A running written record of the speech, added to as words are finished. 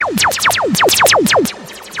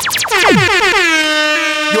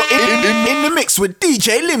mix with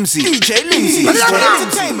DJ Limsey. DJ Limsey.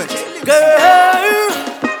 Entertainment. Girl,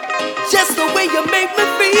 just the way you make me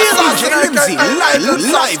feel. DJ Limsey,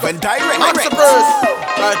 live and direct.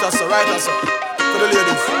 Right answer. For the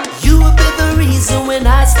ladies. You will be the reason when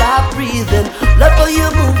I stop breathing. Love how you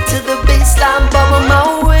move to the baseline, bubble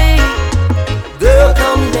my way. Girl,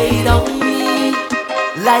 come lay on me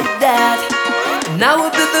like that. Now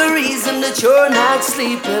will be the reason that you're not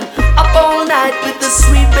sleeping. Up all night with the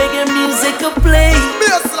sweet reggae music to play.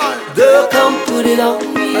 Girl, come put it on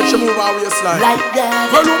me. Let you move our waistline like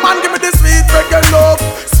that. Well, woman, give me the sweet reggae love.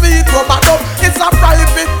 Sweet rubber dub. It's a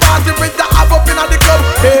private party with the ab up in the club.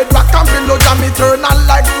 Head back and below jam eternal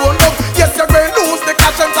like phone up. Yes, you're going to lose the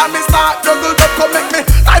cash and time me start juggle up. Come make me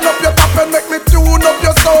line up your top and make me tune up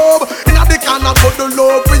your sub. In the corner put the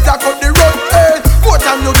love with ya cut the road. Hey, go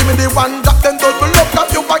time you give me the one drop then double up. Cause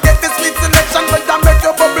you forget the sweet selection when ya make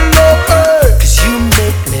your bubble up. Hey, cause you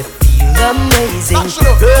make me feel amazing.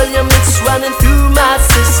 Girl, your mix running through my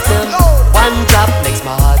system. One drop makes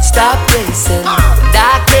my heart stop racing. And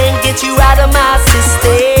I can't get you out of my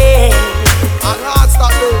system. I can't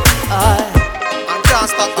stop me. I can't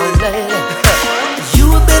stop me. You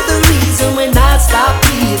will be the reason when I stop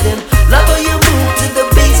breathing. Love how you move to the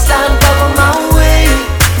baseline, cover my way.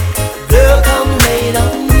 Girl, come lay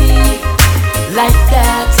on me like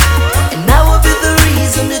that. And I will be the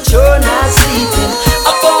reason that you're not sleeping.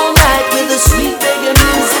 Up all night with the sweet reggae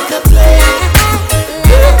music to play.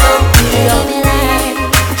 Girl, come lay on me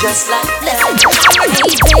just like that.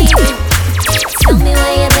 Hey baby, tell me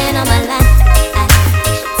where you been all my life.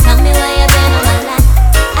 Tell me where you been all my life.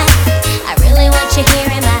 I really want you here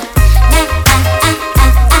in my life.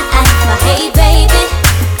 But hey baby,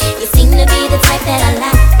 you seem to be the type that I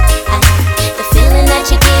like. The feeling that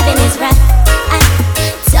you're giving is right.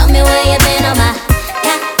 Tell me where you been all my life.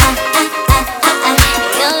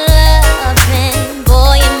 Your loving,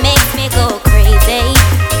 boy, it makes me go crazy.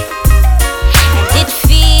 And it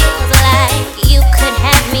feels like you could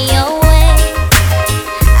have me your way.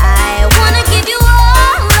 I wanna give you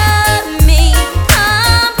all of me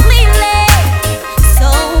completely. So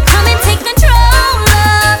come and take control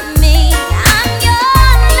of me. I'm your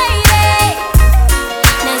lady.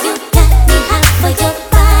 Now you got me hot for your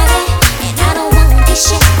body, and I don't want to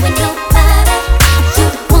shit with nobody. You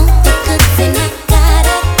want the goods and I got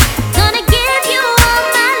it. Gonna give you all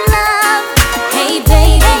my love. Hey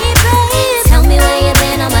baby, tell me where you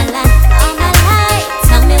been all my life.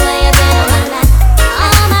 Tell me where you been all my life.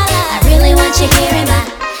 I really want you here in my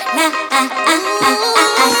life.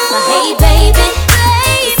 But hey baby,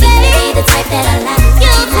 you seem to be the type that I like.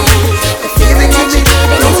 The feeling that you're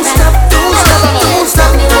giving is right. Don't stop.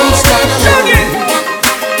 Tell me where you been all my life.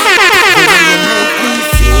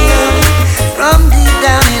 From deep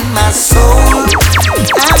down in my soul,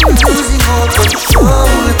 I'm losing all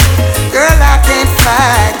control. Girl, I can't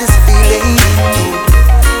fight this feeling.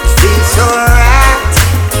 It feels so right.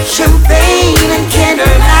 Champagne and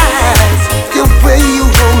candlelight, the way you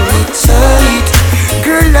hold me tight.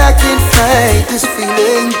 Girl, I can't fight this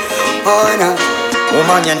feeling. Oh no.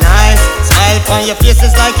 Woman, you're nice. Smile on your face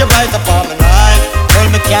is like you're right upon my night. Girl,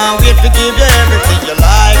 me can't wait to give you everything you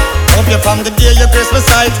like. Hope you from the day your Christmas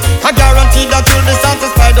sight. I guarantee that you'll be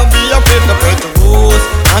satisfied. Don't be afraid to break the rules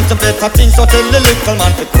and to better things, so tell the little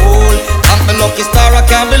man to cool. I'm my lucky star, I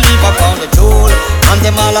can't believe I found a jewel. And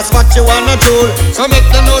them all ask what you wanna do, so make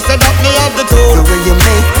them know say that me have the tool. The way you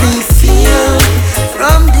make me feel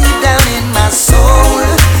from deep down in my soul,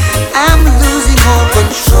 I'm losing all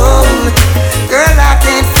control. Girl, I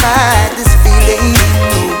can't fight this feeling.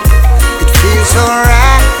 It feels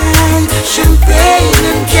alright. Champagne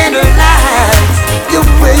and candlelight, the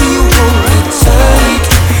way you hold me tight.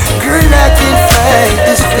 Girl, I can't fight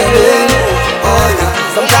this feeling. Oh no.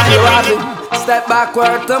 Sometimes you have to step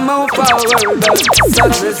backward to move forward.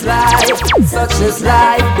 Such is life, such is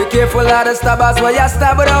life. Be careful of the stabbers where you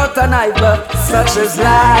stab without a knife. Such is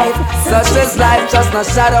life, such is life. Just no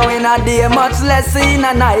shadow in a day, much less in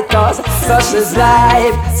a night. Cause such is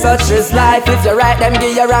life, such is life. If you're right, them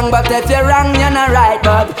give you wrong, but if you're wrong, you're not right.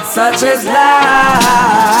 But such is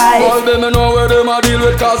life. All them know where them a deal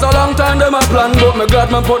with, cause a long time them a plan. But me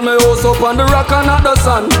glad me put my house up on the rock and not the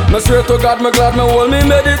sun. Me swear to God, me glad me hold me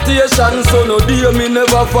meditation. So no dear me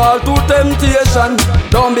never fall to temptation.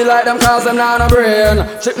 Don't be like them cause them not a brain.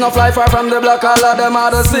 Chip no fly far from the block, all of them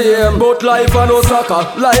are the same. But life and no soccer,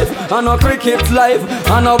 life and no cricket, life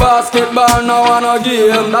and no basketball, no and no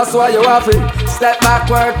game. That's why you have it. Step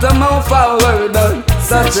backward to move forward.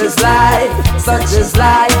 Such is life, such is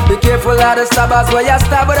life. Be careful of the stabbers where you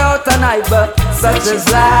stab without a knife. But such is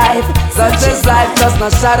life, such is life. Just no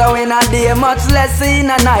shadow in a day, much less in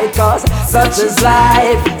a night. Cause such is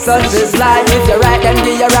life, such is life. If you're right, then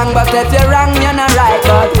be you wrong. But if you're wrong, you're not right.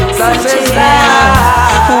 But such is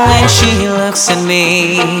life. When she looks at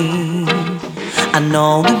me, I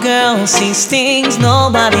know the girl sees things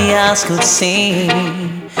nobody else could see.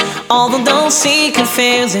 Although those secret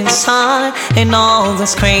fears inside and all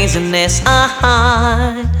this craziness I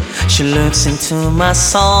hide, she looks into my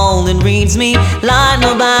soul and reads me like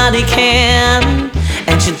nobody can.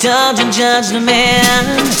 And she doesn't judge the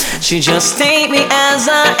man, she just take me as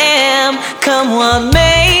I am. Come what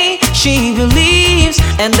may, she believes,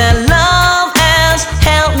 and that love has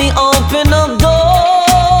helped me open a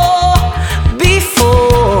door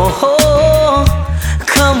before.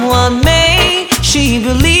 Come what may, she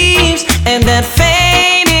believes, and that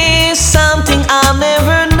fate is something I'll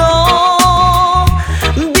never know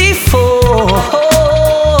before.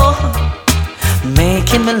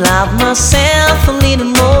 Making me love myself a little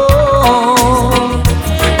more,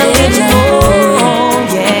 a little more,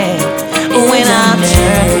 yeah. When I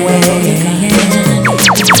turn away,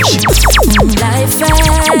 life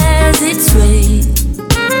has its way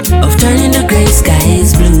of turning the gray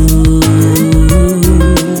skies blue.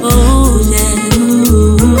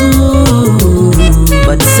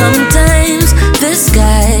 But sometimes the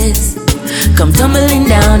skies come tumbling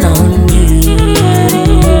down on you.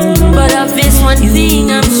 But of this one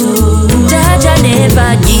thing I'm sure, Judge, I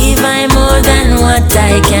never give I more than what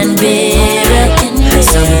I can bear.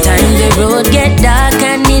 Sometimes the road get dark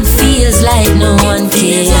and it feels like no one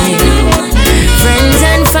cares. Friends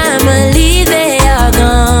and family, they are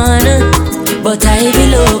gone, but I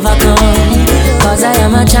will overcome. Cause I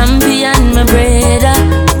am a champion, my brother.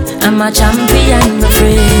 I'm a champion, my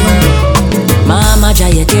friend. Mama, dry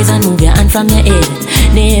your tears and move your hand from your head.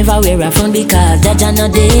 Never wear a frown because that you're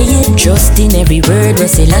not there yet. Trust in every word where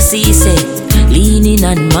Selassie say. Leaning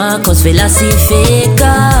on Marcus philosophy.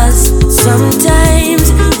 Cause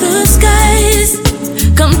sometimes the skies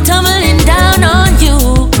come tumbling down on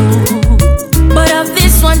you. But of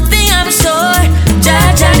this one thing I'm sure,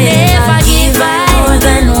 Judge, I never give more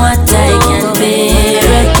than what I can bear.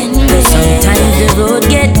 Sometimes the road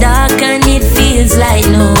get dark and it feels like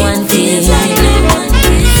no one cares.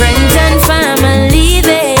 Friends and family,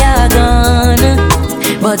 they are gone,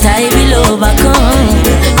 but I will overcome.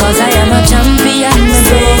 Cause I am a champion,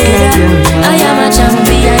 I am a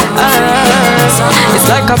champion. It's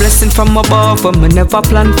like a blessing from above, but me never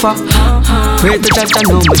plan for. Pray to judge, I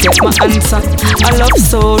know me get my answer. I love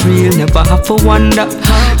so real, never have to wonder.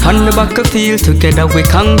 On the battlefield, together we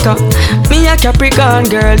conquer. Me a Capricorn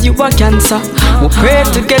girl, you a Cancer. We pray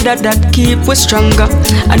together, that keep we stronger.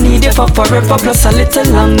 I need you for forever, plus a little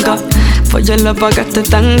longer. For your love, I got to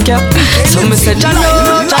thank you. So me say,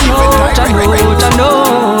 Jano.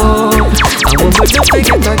 I won't put to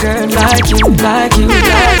forget a girl like you. Yeah,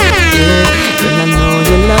 when I know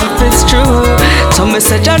your love is true. So me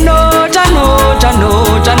say, Jano.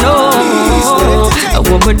 I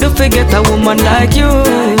won't put to forget a woman like you.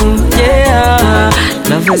 Yeah,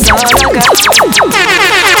 love is all I got.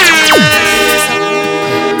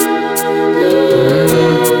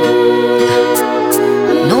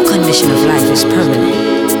 No condition of life is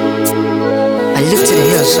permanent. I look to the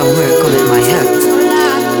hills somewhere, call it my help.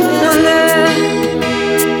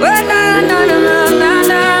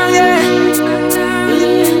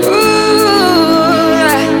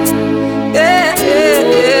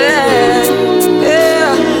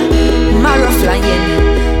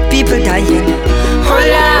 People dying.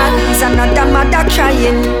 Hola, is another mother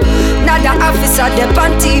crying. Another officer there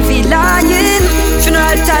on TV lying.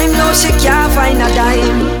 Funeral time now she can't find a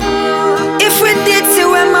dime. If we did see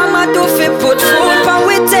when mama do fi put food on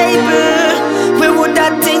we table, we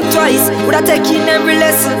woulda think twice, woulda taken every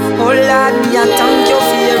lesson. Oh Lord, me a thank you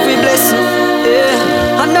for every blessing. Yeah.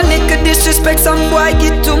 And a little disrespect some boy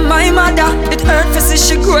get to my mother. It hurt for see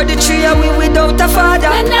she grow the tree away without a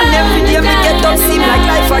father. And every day me get up seem like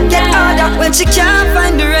life a get harder. When she can't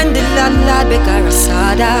find the rent, the landlord beg her a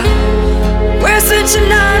soda. Where's when she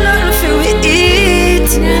not nothing for we eat?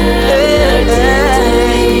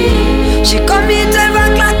 She come eat 12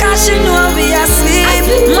 o'clock and she know we asleep.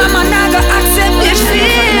 Mama not go accept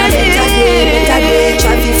defeat.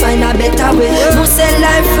 Try to find a better way. No say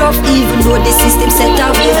life rough even though the system set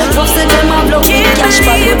away. No say them a block with cash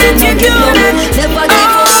but we don't get no way. Never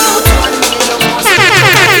give up.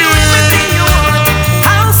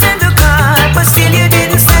 House and the car, but still you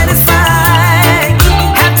didn't satisfy.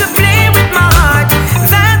 Had to play with my heart.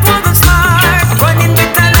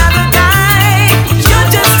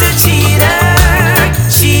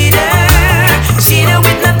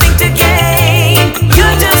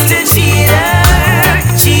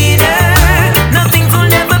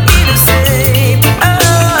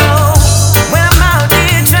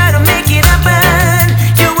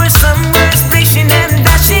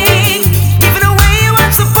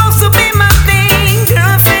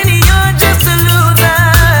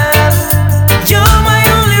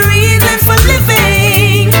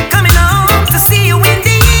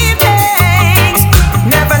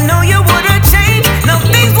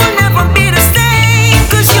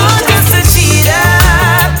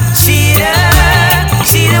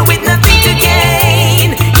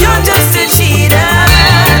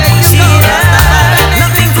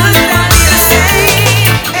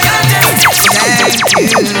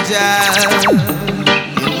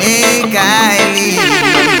 make I live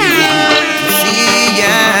to see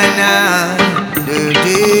another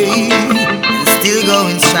day and still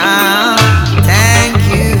going strong. Thank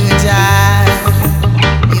you, Jah.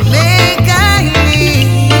 You make I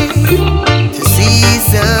live to see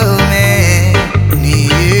so many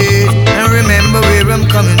years and remember where I'm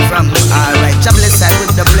coming from. Alright, Jah bless I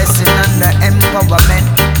with the blessing and the empowerment.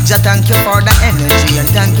 Jah thank you for the energy and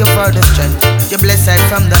thank you for the strength. You bless I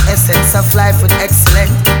from the essence of life with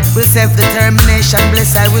excellence. With self-determination,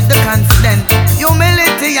 bless I with the confidence.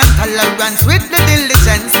 Humility and tolerance with the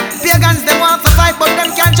diligence. Pagans they want to fight but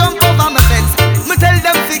them can't jump over my fence. Me tell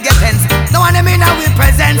them figure tense. No one in me now we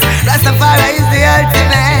present. Rastafari is the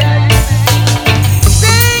ultimate.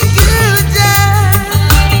 Thank you, Jah,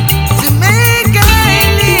 to make I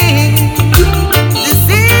live to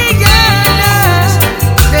see another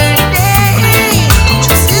day.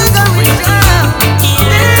 Still going strong.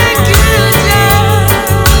 Thank you, Jah,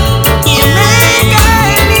 to make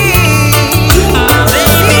I live to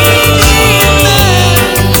see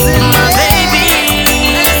another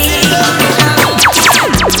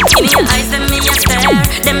In your eyes, them me a stare,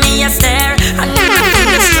 them me a stare. I never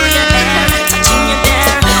fingers through your hair, touching you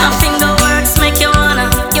there. I think the words make you wanna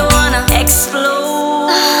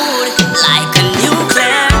explode like a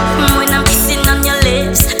nuclear. When I'm kissing on your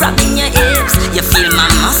lips, rubbing your hips, you feel my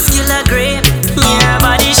muscular grip. Your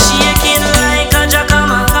body shaking like a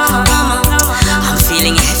jacama. I'm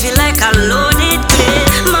feeling heavy like a loaded clip.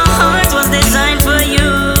 My heart was designed for you.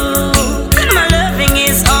 My loving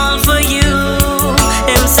is all for you.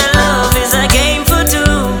 Them say love is a game for two.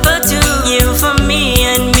 You for me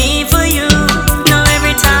and me for you. Now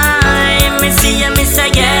every time me see you, me say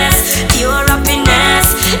yes. Pure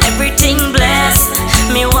happiness, everything blessed.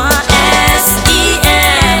 Me want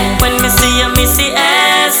S-E-S. When me see you, me see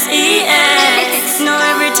S-E-S. Now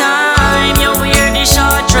every time you wear the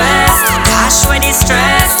short dress, cash for the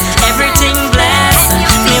stress, everything blessed.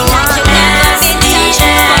 Me want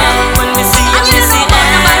S-E-S. When me see you, me see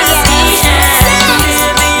S-E-S.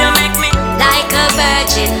 Baby, you make me Like a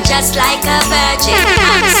virgin, just like a virgin.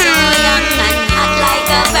 I'm so young and hot like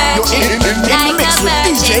a virgin. Like a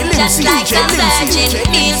virgin, just like a virgin.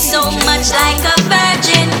 Feel so much like a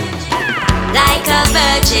virgin. Like a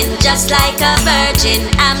virgin, just like a virgin.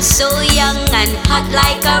 I'm so young and hot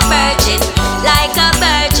like a virgin. Like a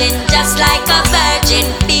virgin, just like a virgin.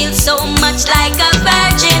 Feel so much like a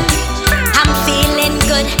virgin. I'm feeling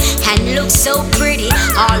good and look so pretty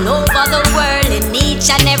all over the world in each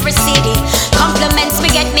and every city. Compliments me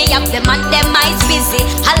get me up, them and them eyes busy.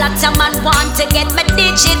 A lot of man want to get me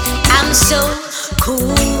digit. I'm so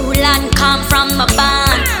cool and calm from my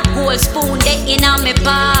band. Gold spoon they in on me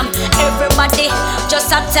palm. Everybody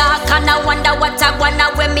just a talk and I wonder what I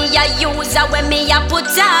wanna when me a use or when me a put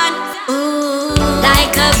on. Ooh,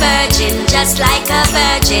 like a virgin, just like a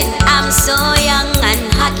virgin. I'm so young and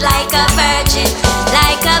hot like a virgin.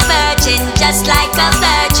 Like a virgin, just like a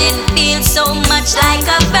virgin. Feel so much like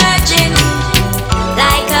a virgin.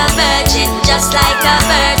 Like a virgin, just like a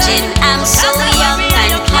virgin. I'm so young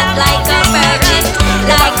and hot like a virgin.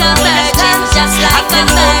 Like a virgin, just like a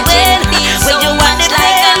virgin. Feel so much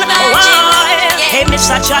like a virgin. Hey,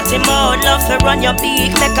 Mr. Chatty Mouth, love to run your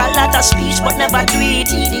beak. Make a lot of speech, but never do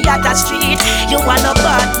it. Idiot a street, you want a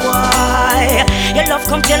bad boy. Your love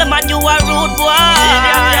come tell a man you a rude boy.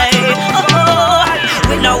 Oh,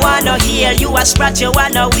 we no wanna heal. You a sprat, you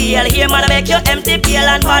wanna wheel. Here, man, make you empty peel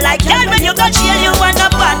and fall like hell. When you go jail, you want a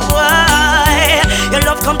bad boy. Your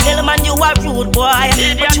love come tell a man you a rude boy,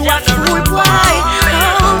 but you a fool boy.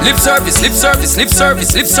 Lip service, lip service, lip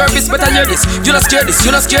service, lip service. Better hear this. You not scare this,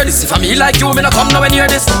 you not scare this. If I me like you, me not come nowhere near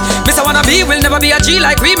this. Miss I wanna be, will never be a G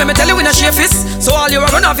like we. Me tell you we not share fist. So all you are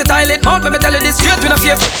run off your toilet mouth. Me tell you this straight, we not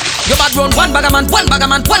fear. You bad run one bag a man, one bag a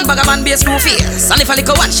man, one bag a man. Be a screw face. And if a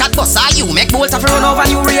little one shot bust, are you make bolt of run over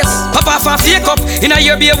new race. Pop off and fake up. In a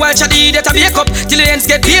year be a wild shady that a bake up. Till the ends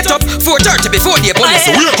get beat up. 4:30 before the police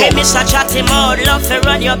wake Hey, up. Mr. Chatty Mouth, love to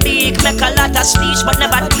run your beak. Make a lot of speech, but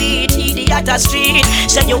never do it. Idiot a street,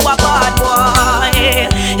 say you a bad boy.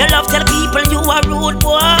 You love tell people you a rude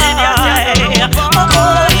boy.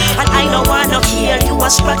 And I don't wanna kill you a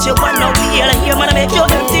scratch, you wanna wheel. Here man make you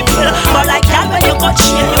empty pill, but like that when you got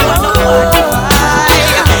chill, you wanna bad boy.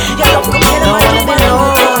 You love come tell them I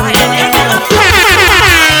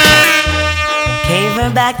Gave her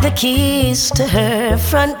back the keys to her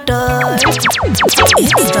front door. It's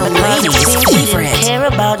the ladies' She favorite. didn't care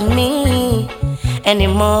about me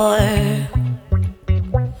anymore.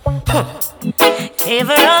 Gave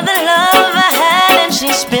her all the love I had and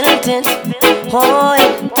she spent it. Oh,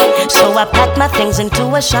 yeah. So I packed my things into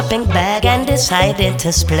a shopping bag and decided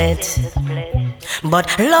to split. But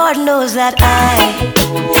Lord knows that I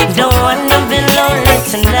don't wanna be lonely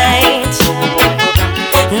tonight.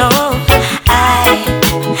 No, I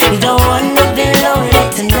don't wanna be lonely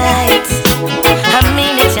tonight. I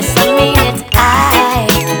mean it, yes I mean it. I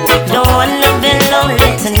don't wanna be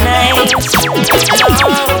lonely tonight. No,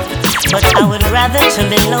 but I would rather to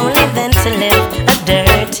be lonely than to live a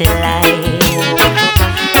dirty life.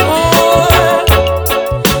 Oh,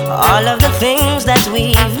 all of the things that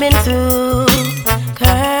we've been through,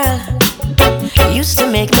 girl, used to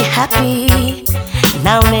make me happy,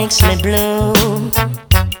 now makes me blue.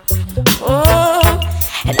 Oh,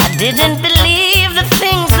 and I didn't believe the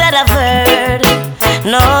things that I've heard,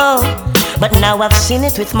 no, but now I've seen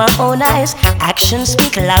it with my own eyes. Actions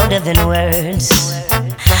speak louder than words.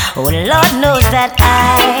 Oh, Lord knows that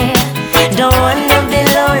I don't wanna be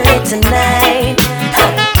lonely tonight.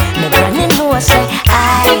 My granny know I say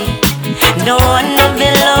I don't wanna be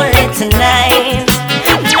lonely tonight.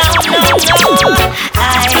 No, no, no,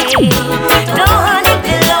 I don't wanna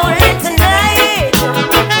be lonely tonight,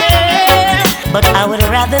 girl. But I would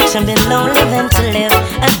rather to be lonely than to live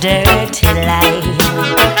a dirty life.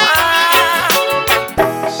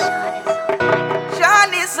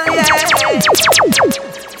 Johnny, so yeah.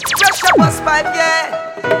 Fresh up a pipe, yeah.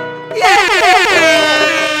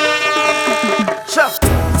 Sure.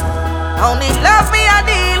 Only love me I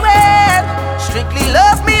deal with. Strictly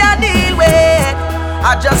love me I deal with.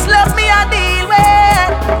 I just love me I deal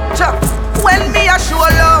with. Sure. When me I show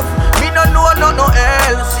love, me no know no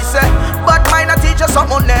else. He said, but mine I teach you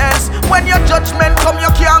someone else. When your judgment come,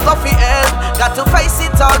 you can't go for help. Got to face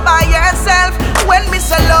it all by yourself. When me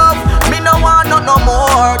say love, me no want no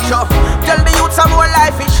more. Sure. Tell the youths some more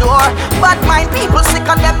life is sure. But mine people sick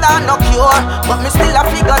and them not no cure. But me still a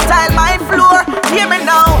figure tile my floor. Hear me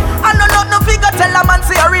now, I know not no figure tell a man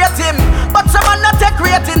say I rate him. But some man not take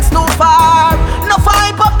ratings too far. No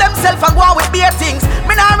hype up themselves and go on with beer things.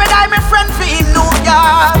 Me not ready my friend for him New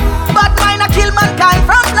York. But mine a kill mankind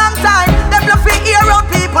from long time. Them love to hear out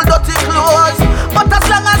people dirty clothes. But as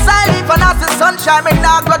long as I live and as the sunshine, me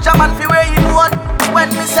not grudge a man for where he known. When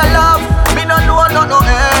me say love, me no know no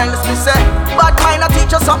else. Me say, but mine a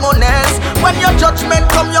teach you someone else. When your judgment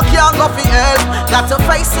come, you can't go for help. Got to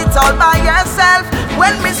face it all by yourself.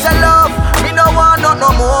 When me say love, me no want no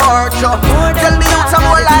more. Sure. Tell the youth some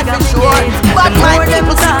more life is sure. But my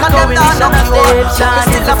people sick and them not no cure. Me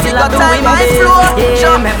still a figure time my floor.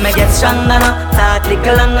 Sure. Make me get stronger now, talk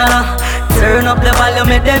little longer now. Turn up the volume,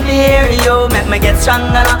 make them hear you. Make me get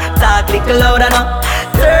stronger now, talk little louder now.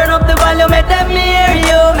 Turn up the volume, make them hear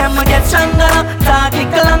you. Make me get stronger now, talk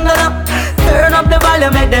little longer now. Turn up the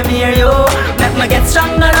volume, make them hear you. Make me get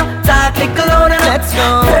stronger now, talk little louder now. Let's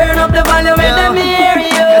go. Turn up the volume, make them hear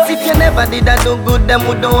you. Cause if you never did that do good, them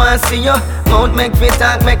would don't want to see you. Mouth make me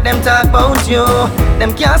talk, make them talk about you.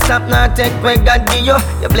 Them can't stop, not take where God give you.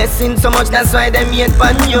 Your blessing so much, that's why them hate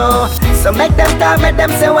on you. So make them talk, make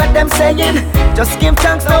them say what them saying. Just give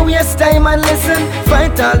thanks, no waste time and listen.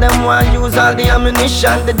 Fight all them want, use all the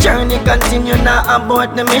ammunition. The journey continue, not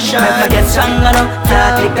abort the mission. Make me get stronger now,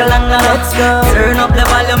 talk little longer now. Let's go. Turn up the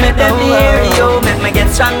volume, make them hear you. Make me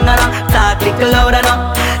get stronger now, talk little louder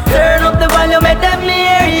now. Turn up the volume, make them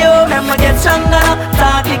hear you. Make me get stronger now,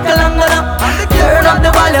 talk little longer now. Turn up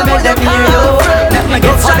the volume, make them hear you. Make me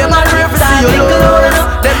get stronger now, talk little louder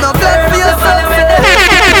now. Them no glad for yourself.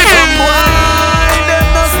 Them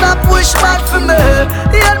no stop wish back for me.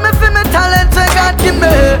 Hear me for me talent I God give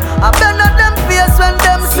me. I bend up them face when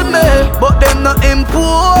them see me. But them no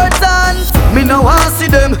important. Me no want see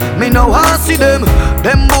them. Me no want see them.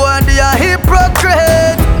 Them boy they a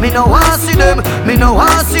hypocrite. Me no want see them. Me no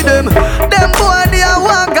want see them. Them boy they a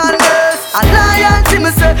wagonness. A loyalty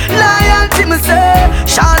me say. Loyalty me say.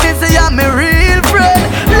 Shawty say I'm me real friend.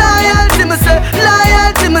 Loyalty me say.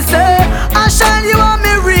 Loyalty me say. I shine you are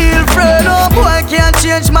me real friend. No boy can't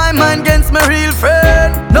change my mind against my real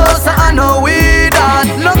friend. No sir I know we that.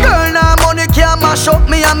 No girl no money can mash up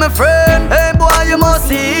me and my friend. Hey boy you must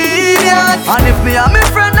see that. And if me and my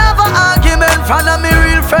friend have an argument front of me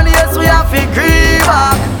real friend, yes we have to agree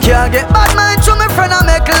back. Can't get bad mind to my friend and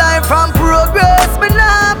make life from progress. Me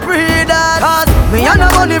not pray that. Cause me and no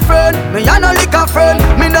money friend, me and no liquor friend.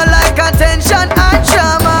 Me no like attention and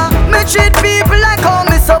drama. Me treat people like how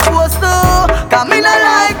me supposed to. Cause me no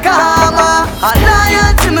like karma. A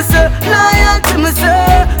loyalty me say, loyalty me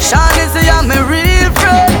say. Shawty say I'm me real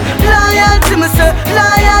friend. Loyalty me say,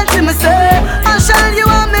 loyalty me say. I shall you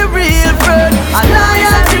are me real friend. A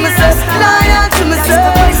loyalty me say, loyalty me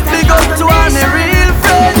say. Big up to all me real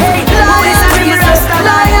friend. Loyalty me say,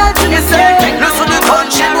 loyalty me say. Listen to the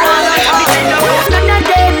country boy. None of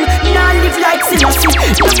them, not live like Selassie.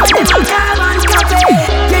 None of them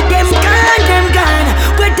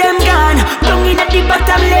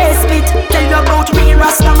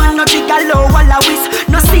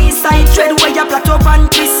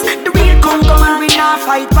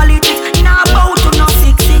fight politics. Now about to no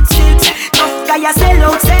 666. Tough guy a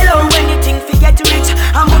sell out when you think fi get rich.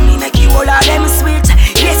 And money make you all of them switch.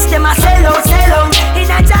 Yes, them a sell out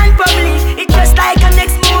in a giant public. It just like a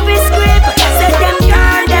next movie script. Say them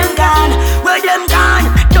gone, where them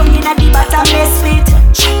gone? Down in a the bottomless pit.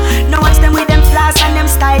 Now watch them with them flaws and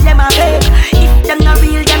them style them a fake. If them not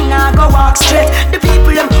real, them not go walk straight. The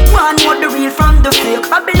people them want know the real from the fake.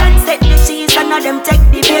 Babylon set the cheese and now them take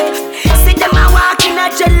the bait. See them a walk in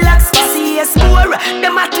a dreadlocks for CS more.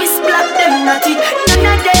 Them a twist black, them naughty. None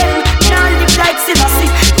of them not live like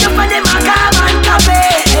Selassie. None of them a come and copy.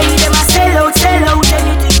 Hey, them a sell out,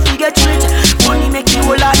 anything to get rich. Money make you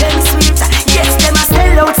all of them sweet. Yes, them a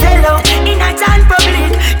sell out in a giant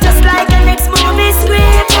public. Just like a next movie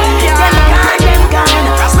script. Them gone.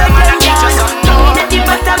 Where them gone? Down in the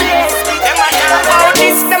bottomless. Them a talk about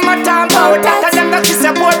this, them a talk about that. And them that is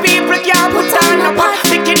a poor people can't put on up.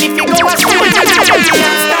 Thinking if you go a school, you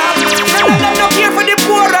can't stop. None of them don't care for the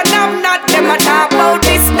poor and I'm not. Them a talk about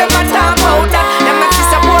this, them a talk about that. Them that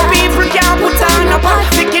is a poor people can't put on up.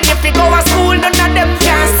 Thinking if you go a school, none of them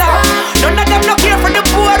can stop. None of them don't care for the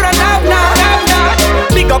poor and I'm not.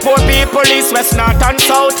 Big up poor people, east, west, north and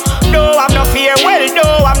south. No, I'm no fear, well,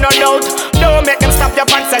 no, I'm no doubt. Don't make them stop your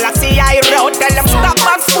pants, I see I wrote. Tell them stop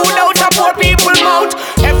box food out of poor people mouth.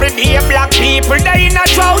 Every day black people die in a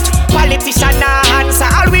drought. Politician a answer,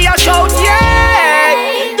 all we a shout, yeah.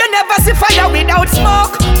 You never see fire without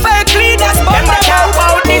smoke. Fake leaders, but them a talk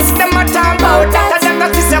about this, them a talk about that. And them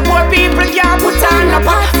that is a poor people can't put on up.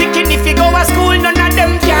 Thinking if you go to school, none of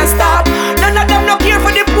them can stop. None of them no care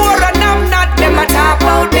for the poor and I'm not. Them a talk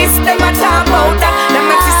about this, them a talk about that. Them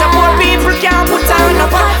that is a poor people can't put on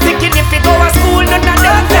up. Thinking if you go to school, none of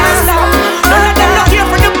them can stop. None of them no care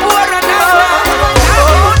for the poor and I'm not.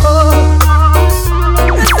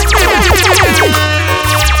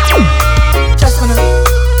 Just wanna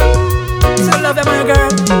so love you, my girl.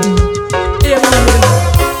 Yeah,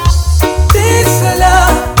 this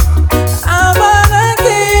love, I wanna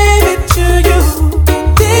give it to you.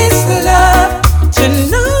 This love, to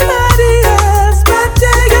nobody else but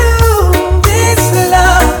to you. This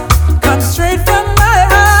love comes straight from my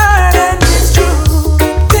heart and it's true.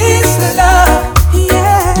 This love,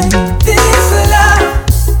 yeah, this love.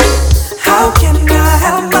 How can I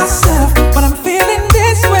help myself when I'm feeling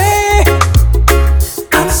this way?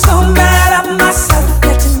 I'm so mad at myself,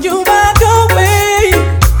 letting you walk away.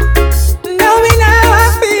 Knowing how I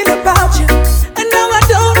feel about you, and now I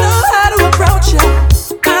don't know how to approach you.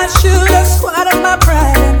 I should have swallowed my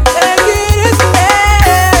pride and taken it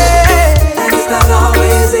instead. And it's not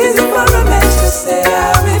always easy for a man to say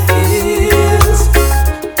how it feels.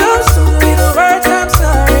 Those two little words, I'm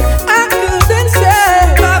sorry, I couldn't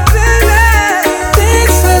say. But baby,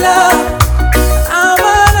 this love, I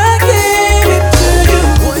wanna give it to you.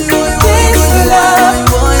 This love,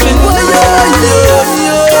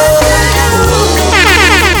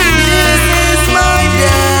 This is my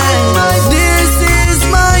day. This is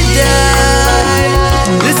my day.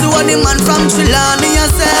 Listen what the man from Chilani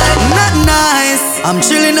said. Not nice. I'm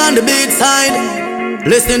chilling on the beach side,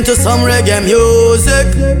 listening to some reggae music.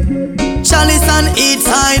 Chalice and eat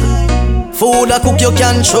side. Food I cook, you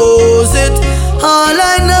can choose it. All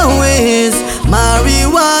I know is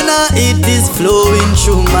marijuana, it is flowing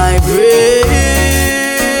through my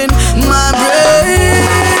brain. My brain.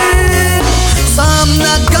 So I'm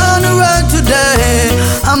not gonna work today.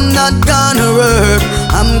 I'm not gonna work.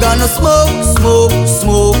 I'm gonna smoke, smoke,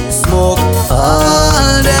 smoke, smoke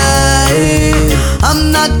all day.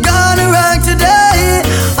 I'm not gonna work today.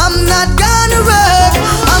 I'm not gonna work.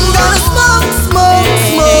 I'm gonna smoke, smoke,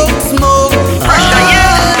 smoke, smoke all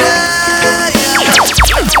day.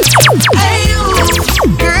 Hey you,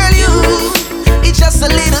 girl you, it's just a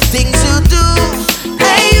little thing to do.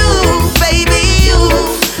 Hey you, baby you,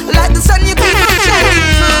 like the sun you keep on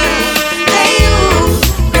shining through. Hey you,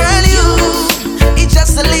 girl you, it's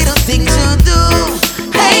just a little thing to do.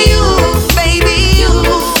 Hey you, baby you,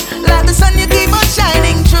 like the sun you keep on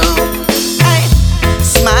shining through. Hey,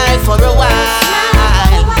 smile for a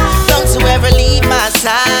while, don't you ever leave my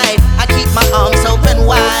side. I keep my arms open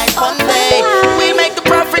wide. One day we'll make the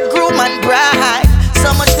perfect groom and bride.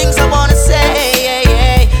 So much things I wanna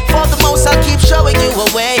say. For the most I'll keep showing you a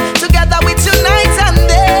way. Together with you night and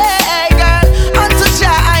day, girl. Unto Jah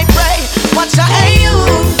I pray. Watch out, hey you,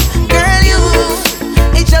 girl you,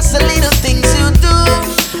 it's just a little thing to do.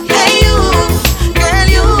 Hey you, girl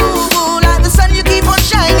you, like the sun you keep on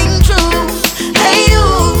shining through. Hey you,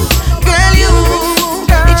 girl you,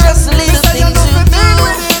 it's just a little thing to do.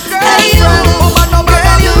 Hey you,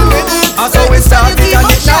 girl you, so we start it and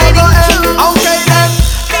it now go end. Okay then.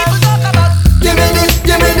 People talk about Give me this,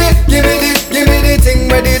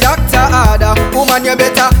 Woman, you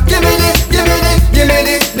better give me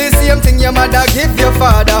the same thing your mother give your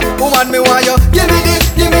father. Woman, me want you give me the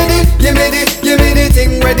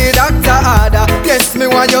thing where the doctor order. Yes,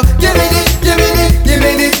 me want you give me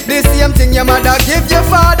the same thing your mother give your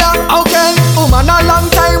father. Okay, woman, a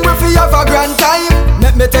long time we fi have a grand time.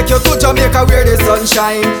 Let me take you to Jamaica where the sun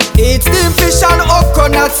shine. Eat steam fish and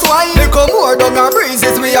okra, not swine. Little more down our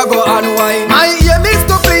breezes we a go unwind. My aim is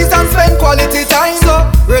to please and spend quality time. So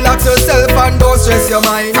relax yourself and don't stress your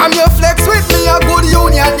mind. From you flex with me a good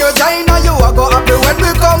union you join, and you a go happy when we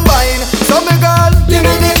combine. So me girl, give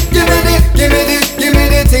me the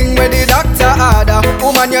thing where the doctor order.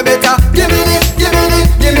 Woman, you better give me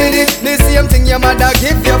the same thing your mother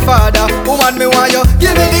give your father. Woman, me want you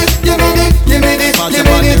give me the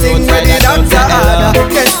thing where the doctor order.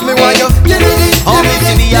 Yes, me want you give me the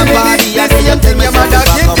same thing your mother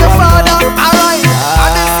give your father. Alright,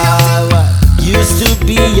 used to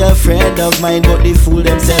be a friend of mine, but they fool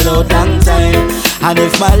them sell out long time. And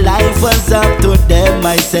if my life was up to them,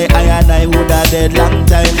 I say I would have dead long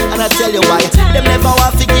time. And I tell you why, them never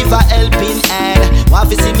want to give a helping hand.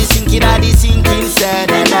 Want to see me sinking at the sinking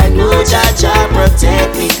sand. And I know Jah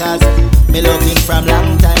protect me, cause me love him from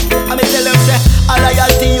long time. And me tell them say, a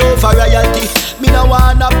loyalty over royalty. Me no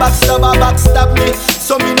wanna backstab me.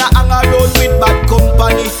 So me no hang around with bad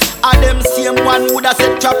company. And them same one woulda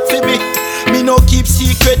set trap for me. Me no keep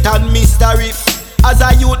secret and mystery. As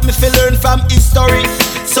a youth, me feel learn from history.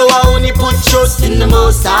 So I only put trust in the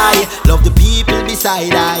Most High. Love the people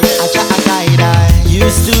beside I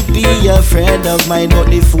used to be a friend of mine, but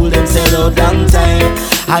they fool them sell out long time.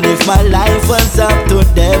 And if my life was up to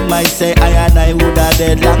them, I say I would have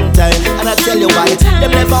dead long time. And I tell you why,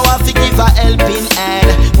 them never want to give a helping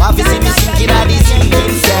hand. Want to see me sinking at the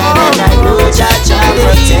sinking sand. And I know Jah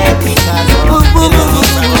protect me, cause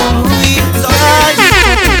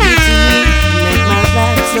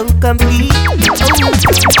so complete.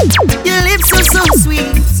 Your lips are so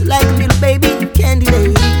sweet, like a little baby candy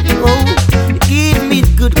lady. Oh, you give me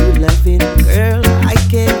good loving, girl. I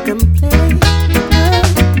can't complain.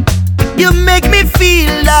 You make me feel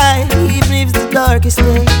like even if it's the darkest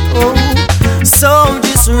day. Oh, so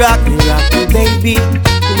just rock me, baby.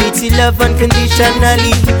 With your love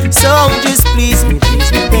unconditionally. So just please me,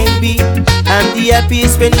 baby. I'm the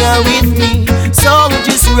happiest when you're with me. So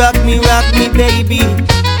just rock me, baby.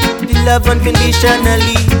 The love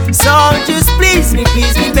unconditionally. So just please me,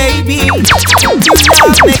 baby. Your love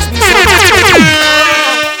makes me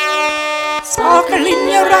sparkle in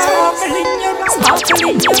your eyes, sparkle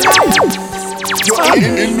in your eyes. You're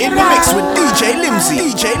in the mix with DJ Limsy.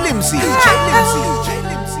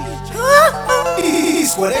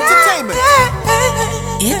 Eastwood Entertainment.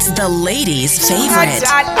 It's the ladies' favorite.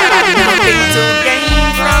 Nothing to gain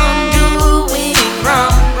from doing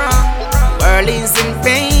wrong. World is in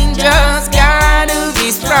pain, just gotta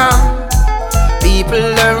be strong.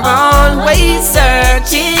 People are always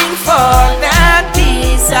searching for that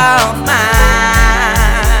peace of mind.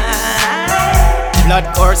 Blood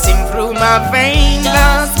coursing through my veins,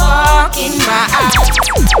 lost walk in my eyes.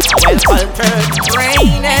 Well-altered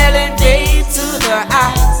brain, elevate to the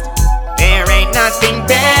eyes. There ain't nothing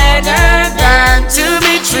better than to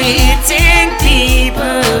be treating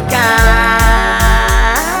people kind.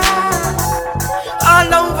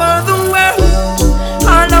 All over the world,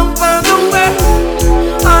 all over the world,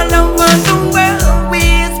 all over the world, we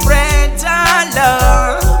spread our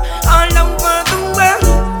love. All over the world,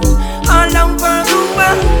 all over the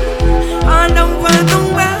world, all over the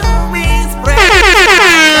world, we spread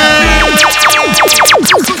our love.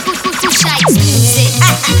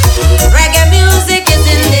 Reggae music is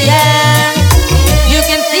in the air. You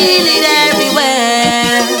can feel it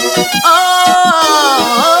everywhere. Oh,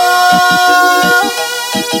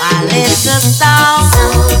 a little sound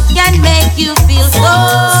can make you feel so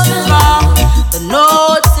strong. The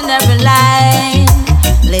notes in every line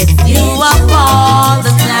lift you up all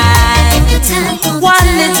the time. One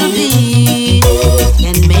little beat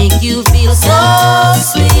can make you feel so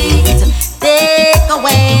sweet. Take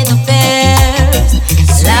away the fears,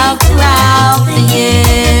 love throughout the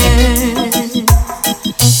years.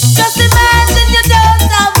 Just imagine you don't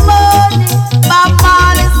have money, but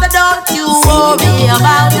money, so don't you worry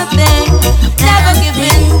about a thing. Never give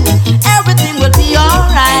in, everything will be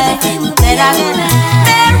alright.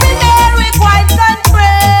 Mary, quiet and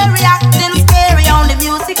prairie, acting scary. Only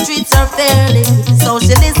music treats her fairly, so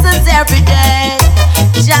she listens every day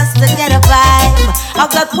just to get a vibe of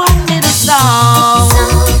that one little song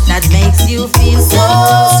that makes you feel so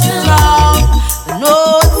strong. The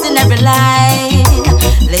notes in every line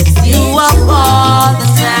lifts you up all the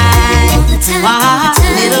time. Wow,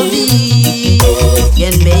 little bee.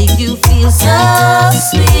 so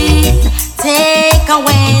sweet. Take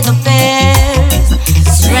away the fears,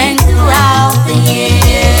 strength throughout the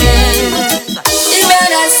years. You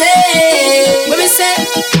better say, when we say,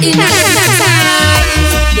 in the time,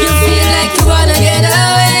 you feel like you wanna get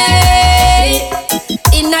away.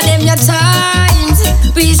 In them your times,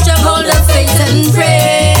 be strong, hold the faith and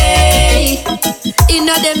pray. In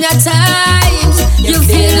them your times, you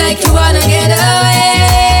feel like you wanna get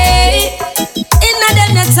away. In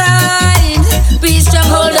them your times, be strong,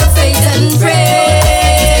 hold the faith and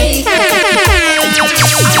pray.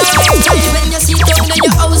 When you sit down in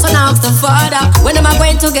your house and ask the Father, when am I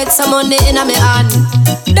going to get some money in my hand?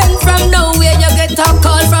 Then from nowhere you get a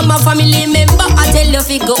call from a family member. I tell you if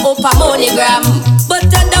you go up a MoneyGram. But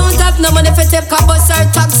I don't have no money for take a bus or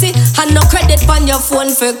taxi, and no credit on your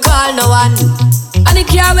phone for call no one. And the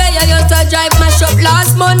car where you used to drive mash up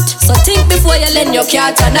last month. So think before you lend your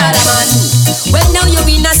car to another man. Well now you're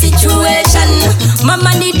in a situation,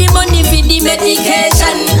 mama need the money for the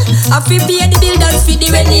medication. I feel pay the bill that's for the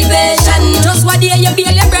renovation. Just what day you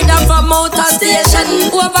bail your brother from motor station.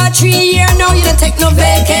 Over 3 years now you don't take no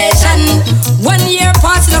vacation. 1 year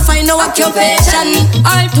pass you don't find no occupation.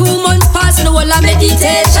 All 2 months pass you the whole of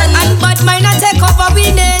meditation. And bad mind I take over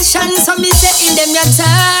we nation. So me say in them your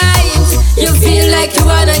times, you feel like you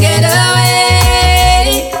wanna get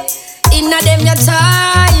away. In them your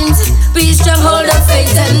times, be strong, hold the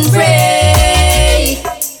faith and pray.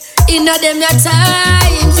 In them your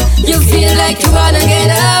times, you feel like you wanna get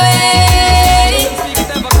away.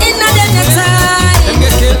 In them your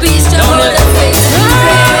times, be strong, hold the faith and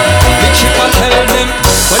pray. Big ship and tell them,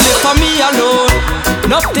 well if for me alone,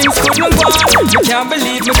 nothing's couldn't go on. You can't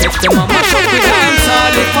believe me, catch them on my shop with hands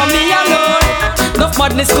all. If for me alone, enough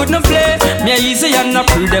madness couldn't play. Me a easy and I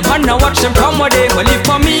pull them and I watch them from one day. Well if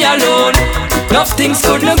for me alone, enough things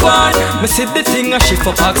couldn't go on. Me see the thing and shift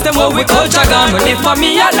up, ask them what we call Jagan. Well if for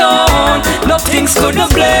me alone, enough things couldn't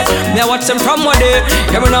play. Me a watch them from one day.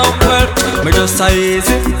 Hear me now, well, me just a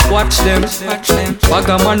easy watch them. Bag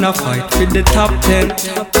a man a fight with the top 10.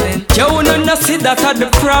 You no see that are the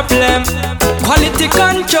problem. Quality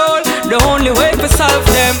control, the only way to solve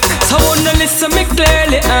them. So wanna listen me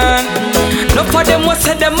clearly and no for them what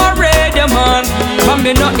say them already man. From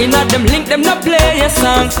me not in them link them not play a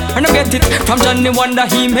song. And I get it from Johnny Wonder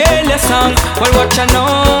he made a song. Well watch I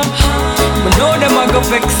know, we know them a go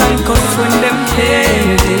vex and cuss when them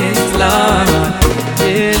play this Lord.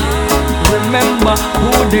 Yeah. Remember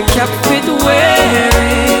who the cap fit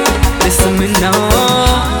wearing. Listen me now.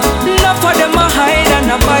 Enough for them a hide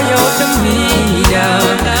and a buy out the media.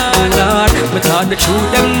 Lord, but all the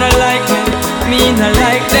truth them not like me not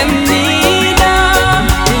like them neither.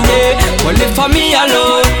 Yeah, well if for me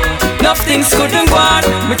alone, nothing's couldn't go on.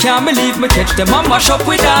 Me can't believe me catch them and mash up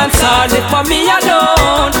with dance all. If for me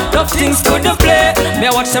alone, nothing's couldn't play. Me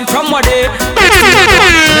I watch them from one day. Let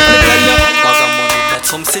me tell you,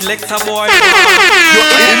 some selector boy.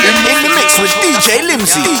 You're in the mix with DJ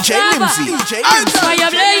Limsy. DJ Limsy. Fire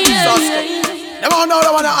blaze. Them all know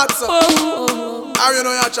they wanna answer. How you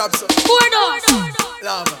know your chop so?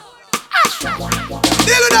 Lava.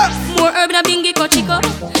 Deal with that. More urban a bingy cochico.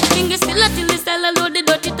 Bingy still a till the style a load the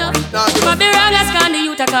dirty top. But be wrong as can the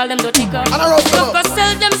youth I call them dirty cup. Go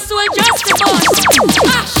sell them soul just to bust.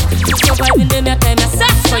 Ash. Surviving them your time a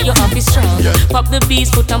sex for your office strong. Pop the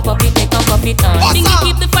beast, put on pop it, make on pop it on. Bingy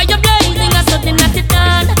keep the fire blazing as something not it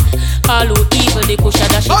done. All who evil they push a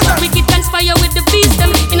dash it. Wicked conspire with the beast them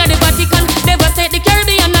in the Vatican. Devastate the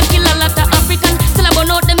Caribbean and kill a lot of African. Still I burn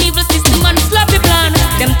out them evil system and sloppy plan.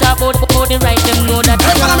 Them talk about the right, them know that.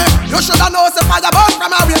 Hey, you shoulda know say fire burn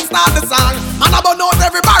from how we start the song. Man, I burn out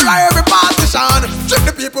every barrier, every partition. Trick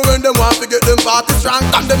the people when them want to get them party strong.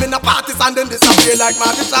 Turn them in a party and then disappear like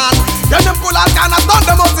magician. Then them pull out kind of stun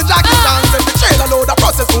them out to Jackie Chan. Then the trailer load the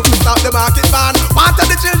process who to stop the market ban.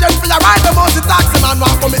 Wanted the children for your ride them out the taxi man.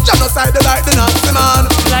 Want from it genocide they like the Nazi man.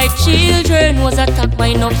 Like children was attacked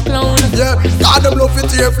by enough clown. Yeah, God them love to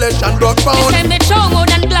tear flesh and blood pound. This time they throw more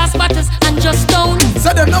than glass bottles and just stone.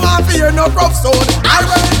 Say them no want fear no rough stone.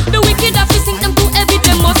 The wicked have to sink them to heavy,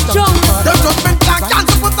 they must drown. Them judgment can't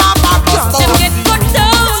cancel put up our bus down. Them get cut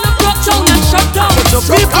down, broke down and shut down.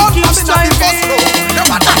 People keep striving.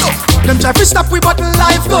 Them try to stop we but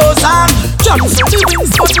life goes on. Johnson living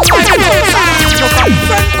but life goes on. No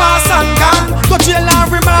friend pass and gone. Go jail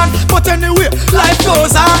and remand. But anyway, life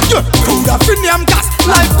goes on. Food a freedom gas,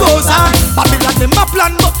 life goes on. Babylon them a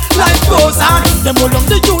plan but life goes on. Them all on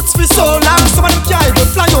the youths for so long. Some of them can't even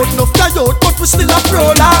fly out, no fly out. But we still a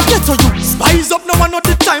pro long. Get to you, spice up, no one know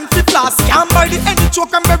the time for flask. Can't buy the any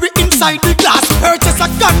choke and bury inside the glass. Purchase a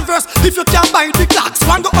Converse if you can't buy the clocks.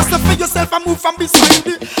 One go hustle for yourself and move from beside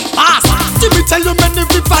the pass.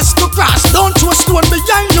 has to crash. Don't throw stone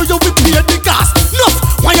behind you, you will pay the gas. Nuff,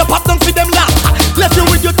 when you pop down for them laugh. Left you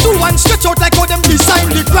with your two hands stretch out like how them design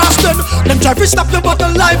the grass. Then them try to stop you but the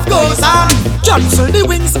life goes on. Cancel the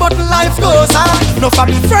wings but life goes on. No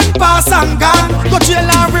family friend pass and gone. Go jail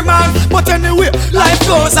and remand. But anyway, life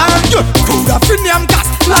goes on. You could have been them gas.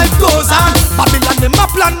 Life goes on. Babylon them a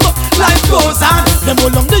plan but life goes on. Them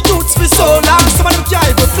hold on the youths for so long. Some of them can't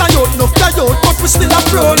even fly out, no fly out, but we still a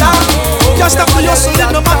pro long. Can't stop the hustling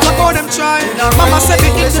no matter how them try. Mama said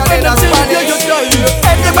the independent till the day you die.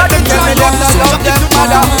 Everybody try to love them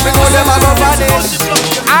mother because them a go vanish.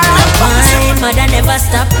 My mother never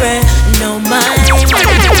stop praying. No, my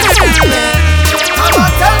mother never stop praying. Mama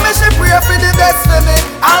tell me she pray for the best for me.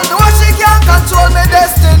 Although she can't control my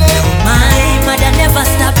destiny. My mother never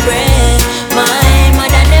stop praying. My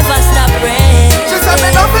mother never stop praying. She said me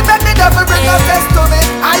nothing that the devil bring a test to me.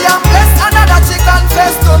 I am blessed and that she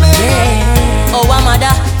confess to me. Yeah. Oh, a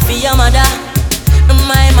mother, for your mother.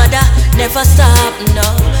 My mother never stop, no.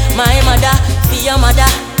 My mother, for your mother,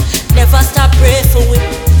 never stop pray for we.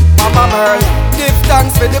 Mama Merle, give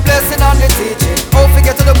thanks for the blessing and the teaching. How to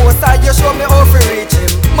get to the most high, you show me how to reach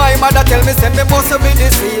him. My mother tell me send me must be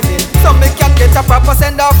deceiving, so me can get a proper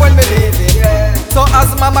send off when me leaving. Yeah. So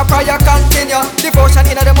as mama prayer continue, devotion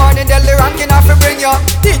in the morning, daily ranking have to bring you.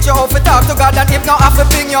 Teach you how to talk to God and if not have to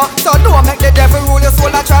ping you. So don't make the devil rule your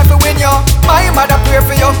soul and try to win you. My mother pray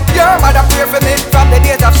for you, your mother pray for me. From the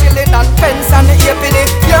days of shilling and pence and the halfpenny,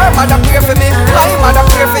 your mother pray for me, my mother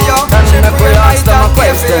pray for you. She pray right and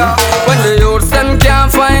pray for you. When the youths them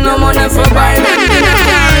can't find no money for buy them, they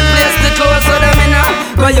can't replace the clothes of them in a.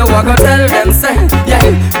 But you walk tell them say, yeah.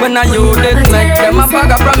 When a youth did make them a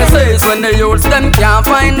bag of promises. When the youths them can't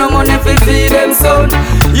find no money for feed them son,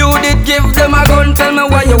 you did give them a gun. Tell me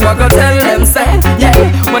why you walk tell them say, yeah.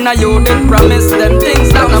 When a youth did promise them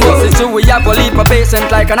things down, I must say true. We have a leap of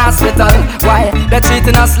patient like an hospital. Why they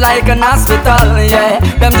treating us like an hospital? Yeah,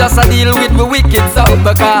 them just a deal with the wicked so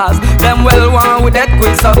because them well want with that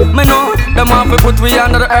quick so. Me know them want to put we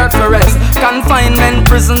under the earth for rest. Confinement,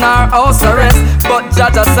 prison or house arrest. But Jah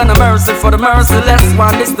just send a mercy for the merciless.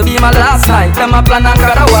 Want this to be my last night. Them a plan and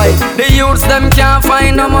got a wife. The youths them can't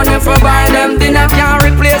find no money for buy them dinner. Can't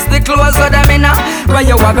replace the clothes of them in a. Where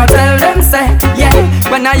you a go tell them say, yeah.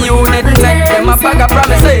 When a unit make them a bag of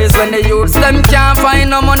promises. When the youths them can't find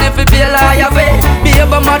no money for pay like a pay. Baby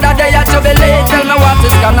mother they a jubilate. Tell me what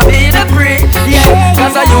is gonna be the free. Yeah,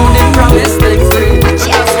 cause a unit promise things free.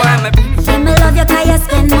 That's why me. Say me love you cause you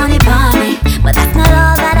spend money for me, but that's not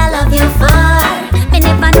all that I love you for. Me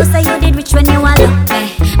never know say you did rich when you a love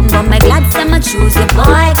me, but me glad say me choose you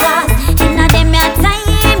boy. Cause inna them your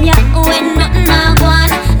time, yeah, when nothing a go on,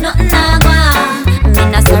 nothing a go on. Me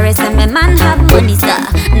not sorry say me man have money sir,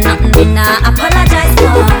 nothing me nah apologize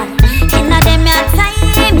for. Inna them your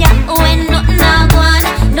time, yeah, when nothing a go on,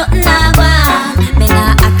 nothing a go on. Me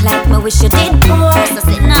nah act like me wish you did more, so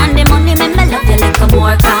sitting on the money me love you like a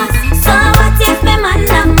more cause. So what if me man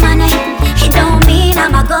have money? It don't mean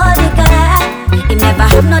I'm a gold digger. He never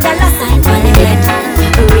have no dollar sign on him head.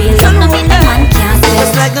 Real love no mean the man can't say.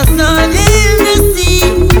 Just like the sun in the sea,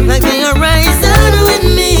 like the horizon with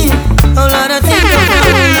me. Oh Lord, I think I'm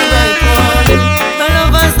on the right one. All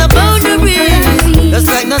of us the boundaries. Just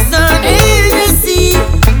like the sun in the sea,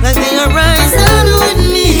 like the horizon with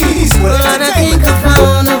me. Oh Lord, I think I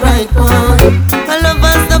found the right one. All of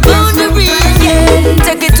us the boundaries.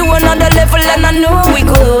 Take it to another level and I know we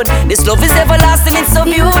could. This love is everlasting, it's so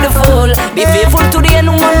beautiful. Be faithful to the end,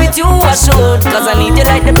 one with you I should. Cause I need you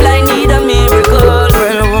like the blind need a miracle.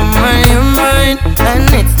 Well, woman, you're mine, and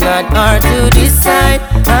it's not hard to decide.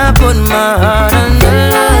 I put my heart on the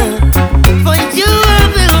line. For you I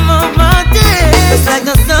build my body. It's like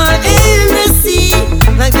the sun in the sea,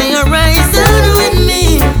 like the horizon with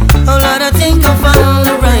me. Oh Lord, I think I found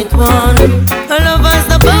the right one. All of us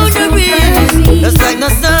the boundaries. Just like the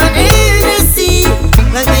sun in the sea,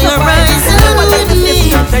 like the horizon with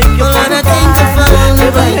me. Oh Lord, I think I found the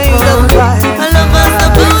right one. All of us the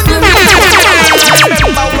boundaries.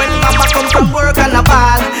 When mama come from work and a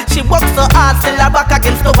ball, she works so hard, still her back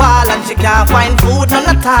against the wall, and she can't find food none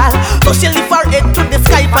at all. So she lift her head to the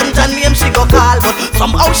sky and John name she go call, but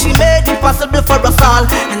somehow she made it possible for us all.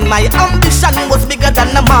 And my ambition was bigger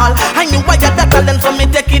than them all. I knew I had that talent, so me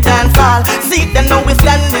take it dance all. See them now we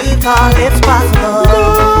standing tall, it's possible.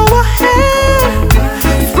 Go ahead,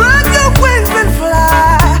 spread your wings and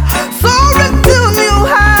fly, soar into new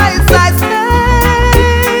heights. I say,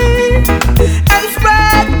 and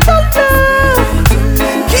spread the love.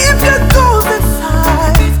 Keep your goals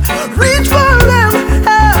inside, reach for them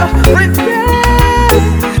every day.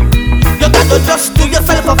 You gotta just do your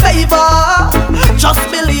yourself a favor. Just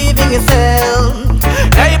believe in yourself.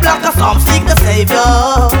 Hey, black or some seek the savior.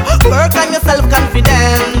 Work on your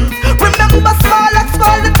self-confidence. Remember, small X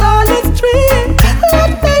for the tallest tree.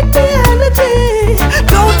 Let faith be energy.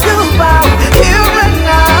 Don't you bow here and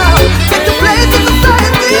now. Take the place in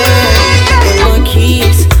society. One more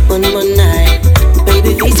keys, one more night.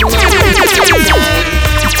 Baby, these are my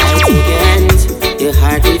hands. Your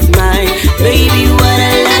heart is mine. Baby, what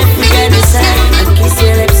a life we got inside. I kiss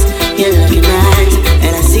your lips, your looking eyes,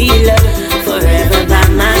 and I see love forever by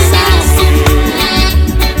my side.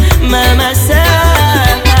 My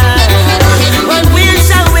side. What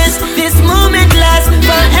wish I wish this moment lasts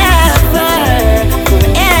forever,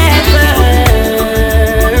 forever.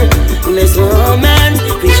 This moment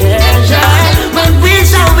we treasure. What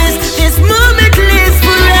wish I wish this moment lives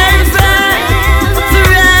forever,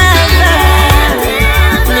 forever.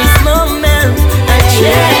 This moment I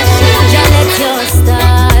treasure. Just let your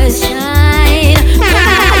stars shine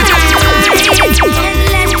bright and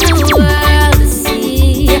let the world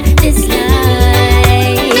see this light.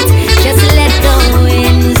 Just let the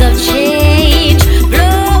winds of change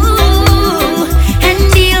blow and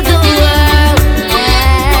heal the world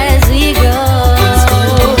as we grow.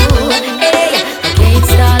 Hey,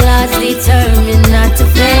 against all odds, determined not to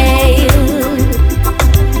fail.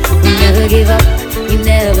 We never give up, we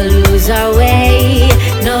never lose our way.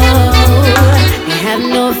 No, we have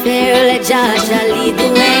no fear, let Joshua lead the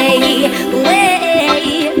way.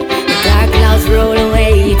 The dark clouds roll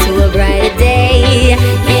away to a brighter day.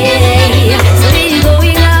 Yeah. So when you're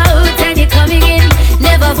going out and you're coming in,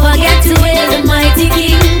 never forget to hail the mighty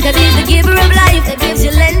King. Cause he's the giver of life that gives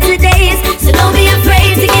you length of days. So don't be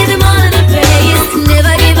afraid to give him all the praise.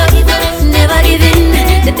 Never give up, never give in.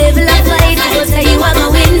 The devil a fight, go say you are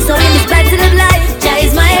gonna win. So in this battle of life, Jah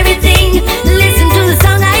is my everything. Listen to the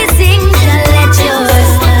song I sing. Jah let your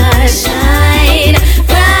stars shine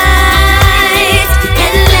bright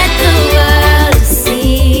and let the world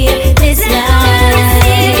see this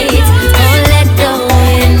light. Oh, let the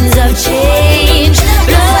winds of change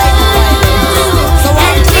blow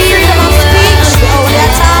and heal the world.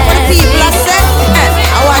 That's all for the people. I said,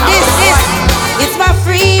 I want this. It's my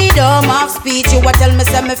freedom of speech. You want tell me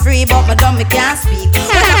say me free, but my dumb me can't speak.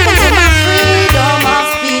 What happened to my freedom of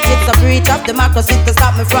speech? It's a breach of democracy to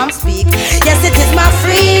stop me from speak. Yes, it is my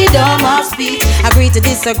freedom of speech. Agree to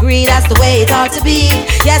disagree, that's the way it ought to be.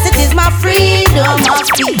 Yes, it is my freedom of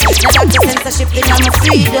speech. Now that's the censorship in my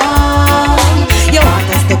freedom. You want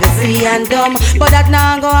us to be free and dumb, but that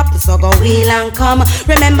now go up, so go wheel and come.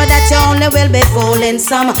 Remember that you only will be fooling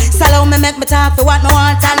some. So allow me make me talk for what me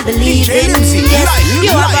want and believe in. Yes,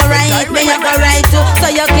 you have a right, me have a right too.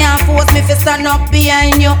 So you can't force me to stand up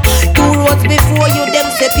behind you. Two roads before you, them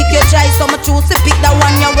say pick your choice. So I choose to pick the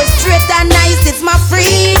one you was straight and nice. It's my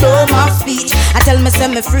freedom of speech. I tell me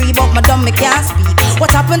say me free, but my dumb me can't speak.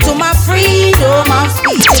 What happened to my freedom of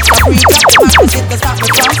speech? It's a freedom of democracy to stop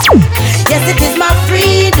me from speak. Yes, it is my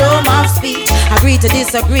freedom of speech. Agree to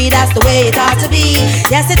disagree, that's the way it ought to be.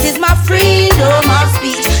 Yes, it is my freedom of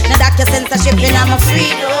speech. Now that your censorship in my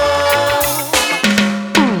freedom.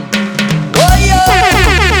 Oh yeah.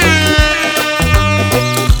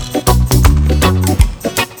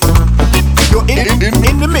 You're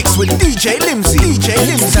in the mix with DJ Limsy.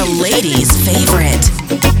 The ladies' favorite.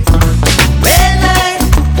 Red light,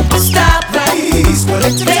 stop light,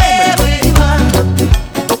 stay where you are.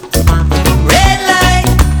 Red light,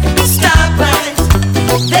 stop light,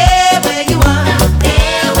 stay where you are.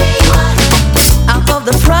 Out of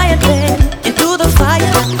the frying pan into the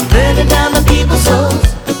fire, burning down the people's souls.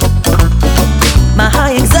 My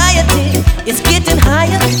high anxiety is getting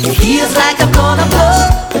higher. It feels like I'm gonna blow.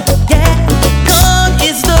 Yeah, gone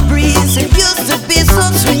is the breeze. It used to be so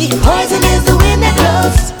sweet. Poison is the wind that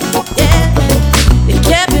blows. Yeah, it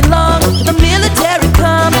can't be long. The military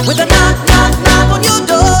come with a knock, knock, knock on your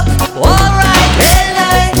door. All right, red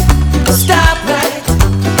light, stop light,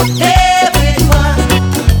 everyone.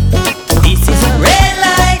 This is a red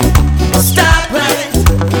light, stop light,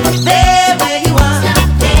 stay where you are.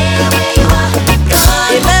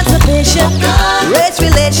 Emancipation, race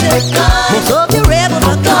relation, most of the rebels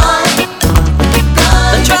are gone.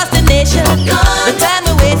 The trust in nation, the time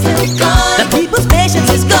we wasted.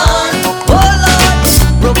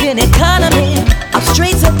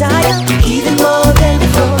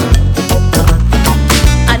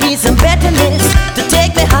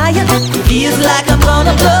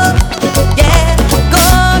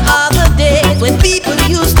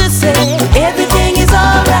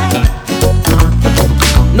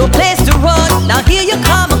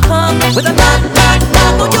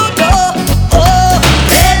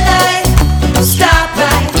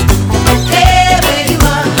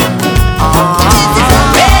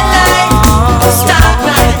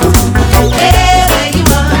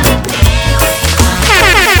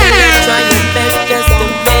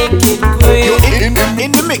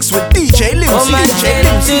 mix with DJ Limsy. Come and tend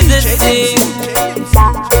to the sea.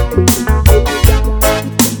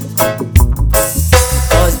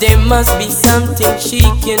 Cause there must be something she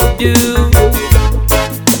can do.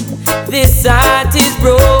 This heart is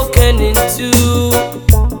broken in two.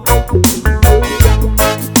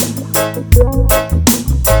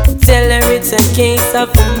 Tell her it's a case of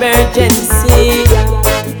emergency.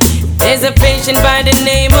 There's a patient by the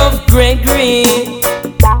name of Gregory.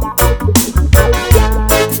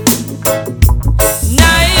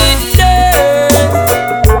 Night nurse,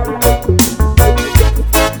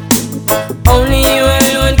 only you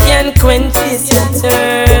alone can quench this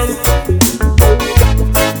thirst.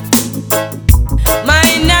 My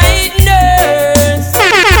night nurse,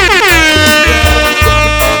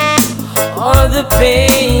 all the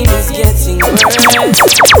pain is getting worse.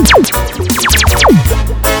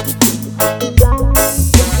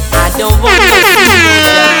 I don't want to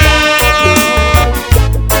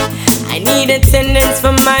I need attendance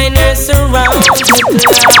for my nurse around the clock.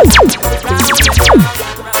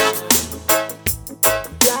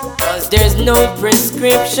 Cause there's no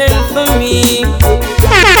prescription for me.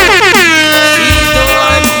 She's the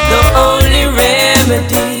one, the only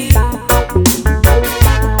remedy.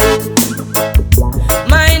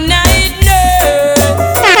 My night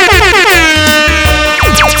nurse,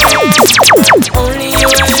 only you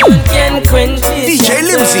alone can quench this. DJ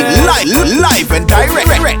Limsy, live and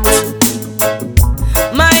direct.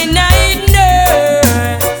 My night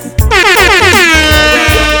nurse,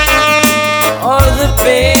 all the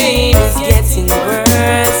pain is getting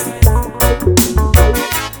worse.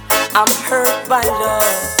 I'm hurt by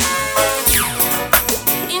love.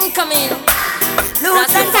 Incoming.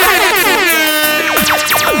 Lose and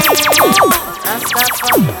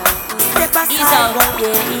He's out.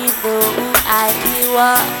 Yeah, he's going. I be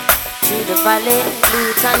walk through the valley,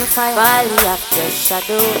 loot and fire. Valley after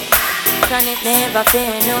shadow, chronic never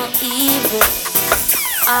fear no evil.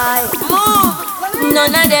 I move.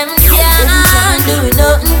 None of them can do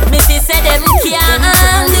nothing. Me fi say them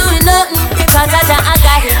can't do nothing. Cause I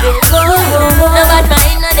got it. No bad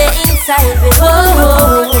mind on the inside.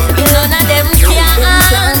 None of them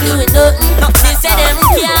can do nothing. Me say them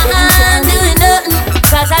can't do nothing.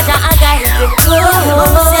 Cause I got it.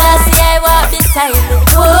 See I walk beside it.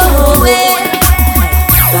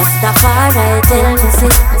 Rastafari tell me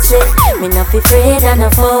say me not fi afraid and a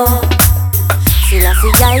fall. Still I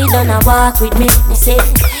see I done a walk with me say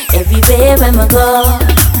everywhere when I go.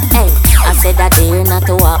 Hey, I said that dare not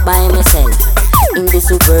to walk by myself in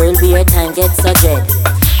this world where time gets so dread.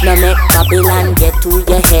 No make Babylon get to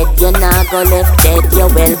your head. You not go left dead,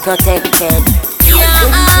 you're well protected.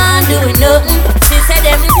 Can't do nothing. She said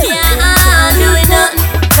them can't do nothing.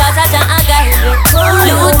 Cause I got it.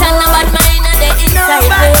 Loot and no bad mind on the inside.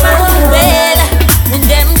 Well,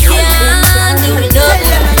 them can't do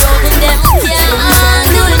nothing. Them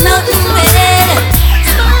can't do nothing.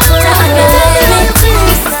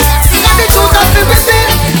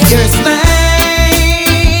 You're smile,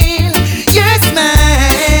 you're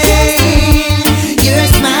smile, you're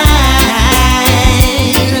smile.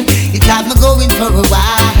 It had me going for a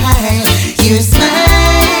while. You're smile,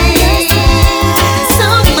 so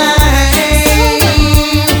mine.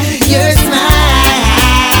 You're smile.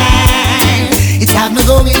 It had me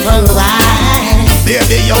going for a while.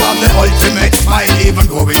 Baby, you have the ultimate smile, even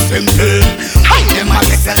though it's simple. I them a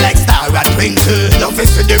kiss you like star a twinkle. Love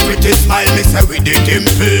is with the pretty smile, me say with the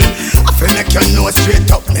dimple. I feel make you know straight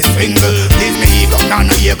up me single. Please me ego, now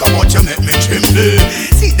no ego, but you make me tremble.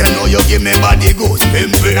 See them know you give me body goes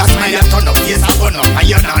pimple. I smile and turn up, yes I burn up, and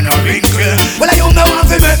you know no wrinkle. Well I you me want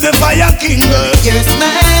to make me fire kingle. Your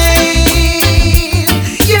smile,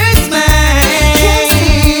 your smile,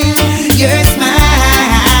 your smile.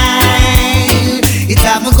 It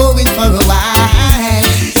had me going for a while.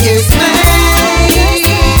 Your smile.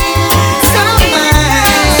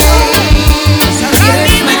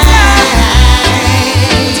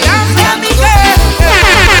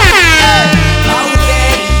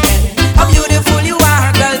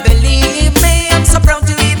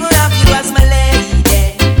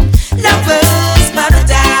 Lovers,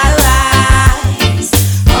 paradise.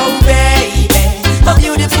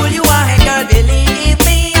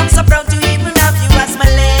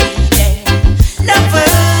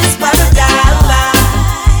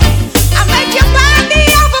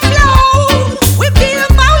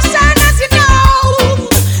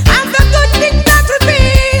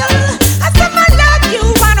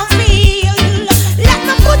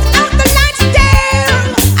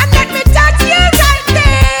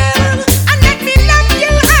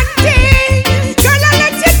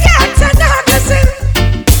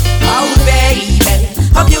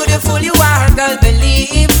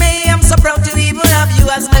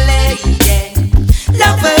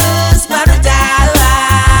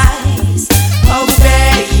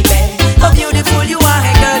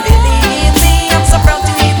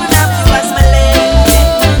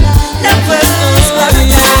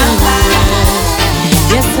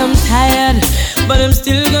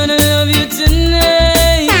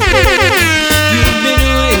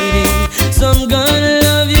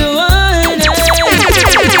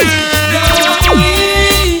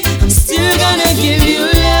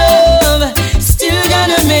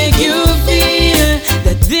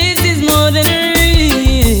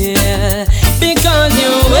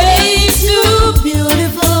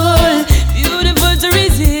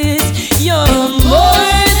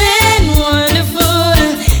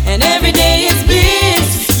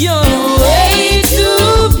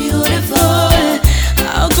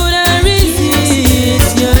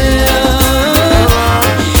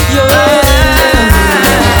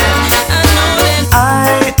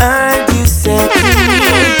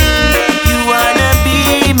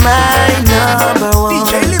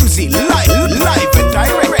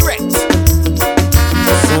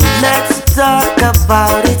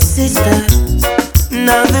 about it, sister.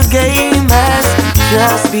 Now the game has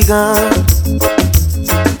just begun.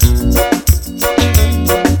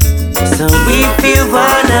 So if you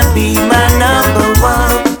wanna be my number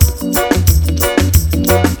one,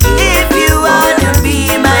 if you wanna be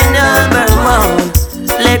my number one,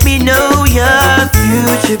 let me know your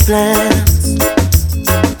future plans.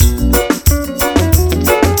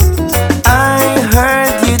 I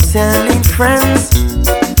heard you telling friends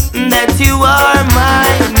that you are my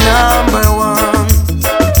number one,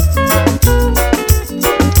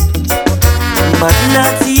 but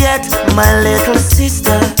not yet, my little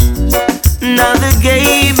sister. Now the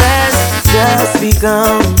game has just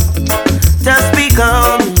begun, just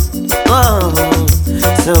begun. Oh,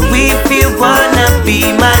 so if you wanna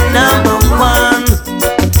be my number one,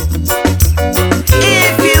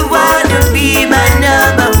 if you wanna be my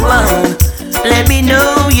number one, let me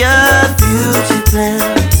know your future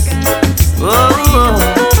plans. Oh,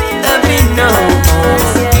 let me know.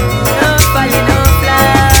 No falling, no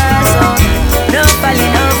flaws, oh. No falling,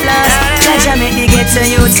 no flaws. Jaja make the ghetto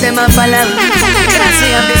youths them a follow. Cause we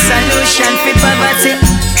have the solution for poverty.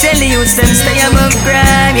 Tell the youths them stay above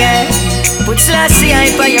crime, yeah. Put Slassy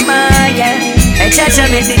hype on your mind, yeah. Hey, Jaja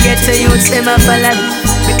make the ghetto youths them a follow.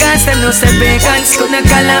 Because them know say pagans couldn't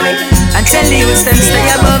color me. And tell the youths them stay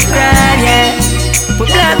above crime, yeah. Put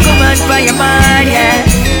black woman on your mind, yeah.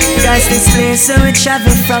 Cause this place where we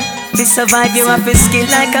travel from, to survive you have to skill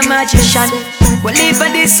like a magician. Well, live a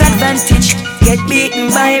disadvantage, get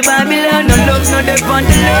beaten by Babylon. No love, no depth on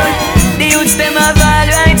the Lord. The youths them have all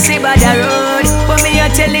rights, see by the road. But me I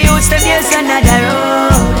tell the youths them there's another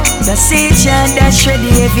road. The siege and dash with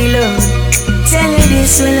the heavy load. Tell you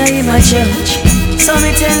this will I my judge. So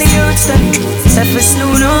me tell the youths them, if it's no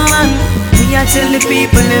man, me I tell the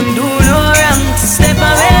people them do no wrong. Step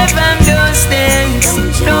away from those things.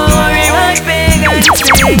 Don't worry what pagans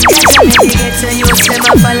think. You get to use them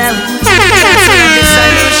a follow. The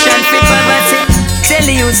solution for poverty. Tell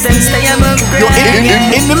the youths them stay above ground.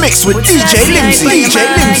 You're in the mix with DJ Limsy.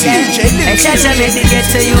 I charge a make the get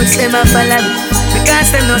to youths them a follow.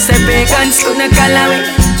 Because them no say pagans couldn't call away.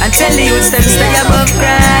 And tell the youths them stay above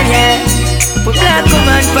ground, yeah. Put black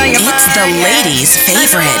woman for your mind. It's the ladies'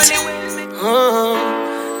 favorite. Okay.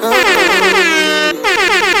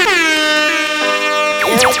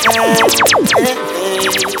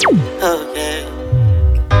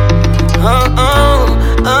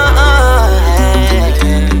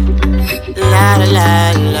 La la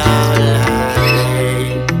la la.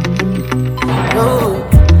 Oh,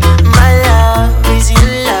 my love is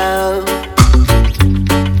your love,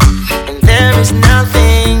 and there is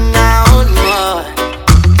nothing I want more.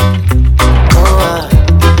 Oh,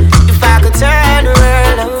 if I could turn the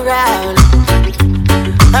world around,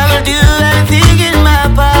 I would do everything in my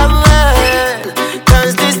power.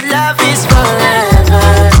 'Cause this love is forever.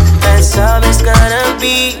 That's all it's gonna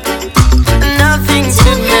be. Nothing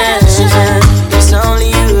to measure. It's only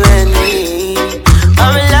you and me.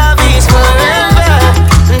 Our love is forever.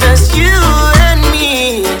 Just you and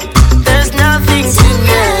me. There's nothing to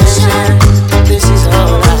measure. This is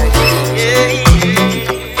all I need.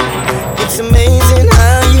 It's amazing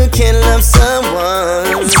how you can love someone.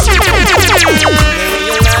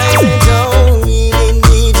 Realize they don't really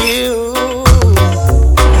need you.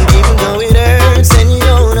 Even though it hurts and you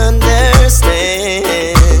don't understand,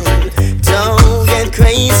 don't get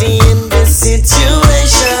crazy in this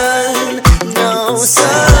situation. No,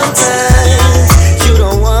 sometimes you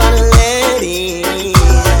don't wanna let in,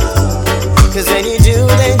 'cause when you do,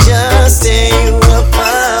 they just tear you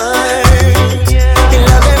apart. In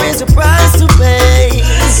love there is a price to pay,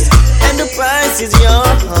 and the price is your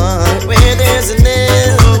heart. Where there's an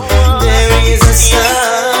end, there is a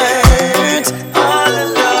start. All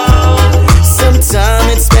alone, sometimes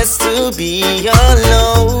it's best to be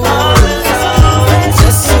alone,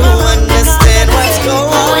 just to understand what's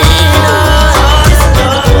going on.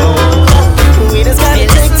 We just gotta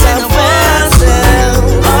take time for ourselves.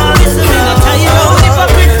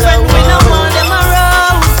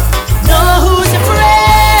 Know who's your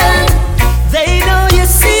friend. They know your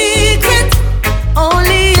secret.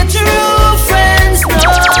 Only your true friends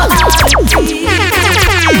know how to be.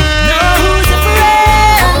 Know who's your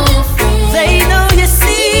friend. They know your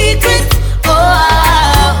secret.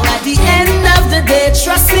 Oh, at the end of the day,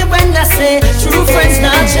 trust me when I say true friends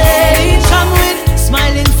not change. Come with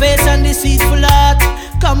smiling face and deceitful heart.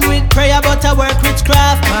 Come with prayer but I work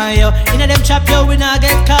witchcraft. My yo, in a them trap yo we not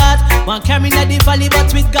get caught. One carry in the valley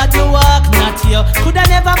but with God we walk. Not yo, could I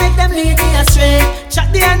never make them lead me astray.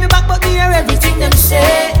 Chat behind me back but me hear everything them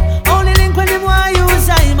say. Only link when them want use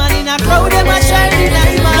I man in a crowd them a shine in a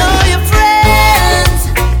man. Know your friend.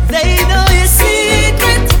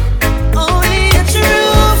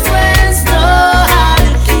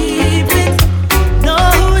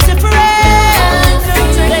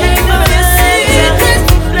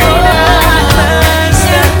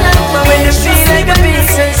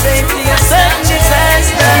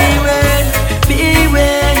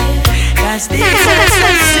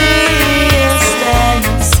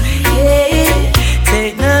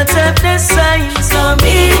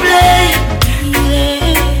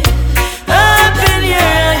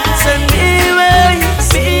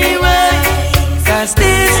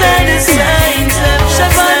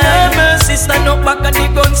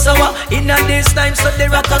 the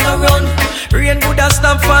rock on the run. Rain good as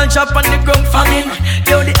stop fall, drop on the ground famine.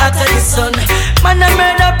 Yo, the heart of the sun. Man, I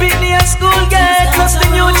murder Pitney at school gate. Plus the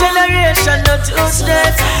new generation, not too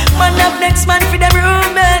straight. Man, up next man for them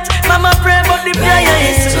roommate. Mama pray, but the prayer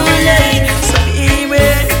is too late. So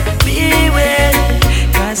beware,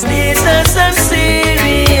 cause these are some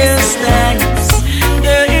serious times.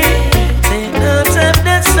 Yeah, take no time,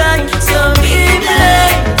 that's right. So beware.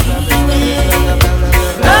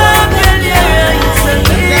 Open your eyes and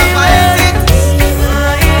beware.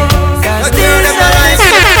 Cause these are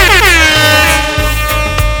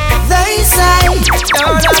they say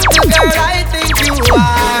you're not the girl I think you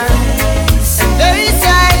are, and they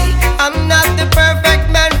say I'm not the perfect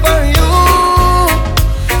man for you.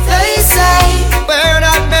 They say we're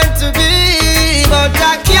not meant to be, but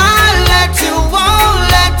I can't let you, won't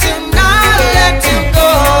let you, not let you go.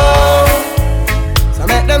 So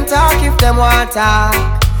let them talk if them want talk.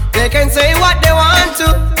 They can say what they want to,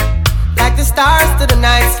 like the stars to the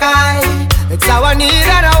night sky. It's how I need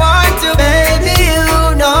and I want to. Baby,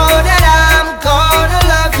 you know that I'm gonna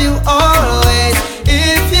love you always.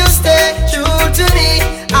 If you stay true to me,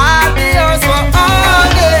 I'll be yours for all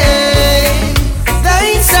day.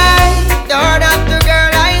 They say you're not the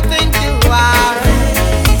girl I think you are.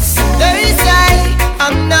 They say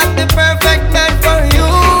I'm not the perfect man for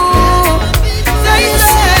you. They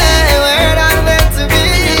say we're not meant to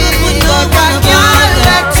be, but I can't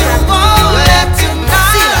let you, won't let you,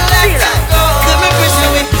 not let you go.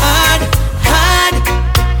 Hard.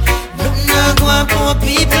 Nothing not go on for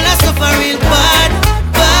people that suffer real bad.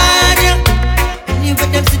 And you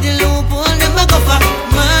them see the loophole, them a go for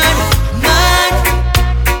mad.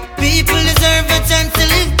 People deserve a chance to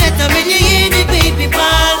live better when you hear the baby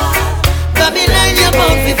ball. Babylon, you're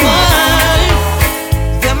about to fall.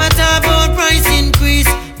 Them a talk about price increase.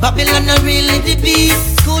 Babylon not really the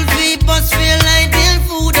beast. School fee, bus fare, light bill,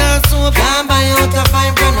 food and soap. Can't buy out a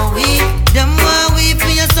 $5 a week. Them want we for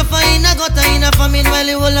your suffer in a gutter in a famine, while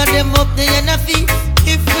the whole of them up there in a feet.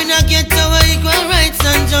 If we not get our equal rights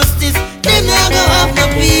and justice, them not go have no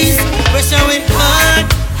peace. Pressure with hard.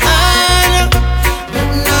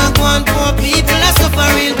 Nothing not go on poor people that suffer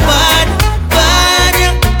real bad.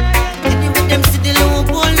 And you with them see the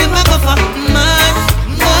loophole, them a go for mad.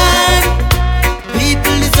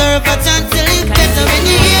 People deserve a chance to live better when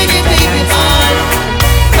you hear the baby ball.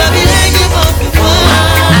 Babylon, you about to fall.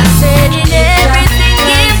 I said in everything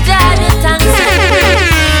give God the thanks and praise.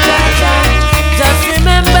 Just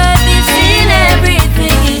remember this in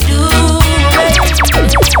everything you do.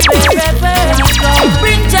 Wherever you go,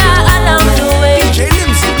 bring joy along the way.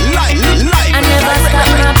 I never stop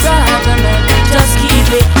my problem, just keep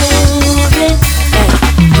it moving.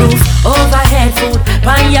 Roof overhead, food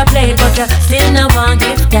on your plate, but you still no one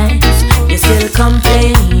give thanks. You still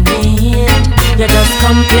complaining, you're just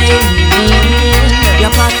complaining. Your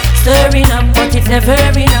pot stirring up, but it's never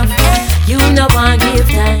enough. You no one give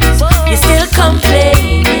thanks. You still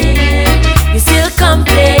complaining, you still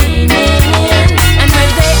complaining. And when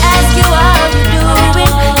they ask you how you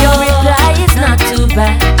doing, your reply is not too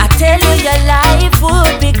bad. I tell you your life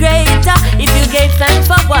would be greater if you gave thanks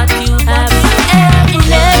for what you have. In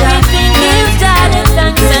everything give God the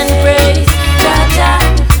thanks and praise.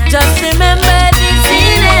 Just remember this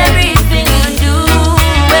in everything you do.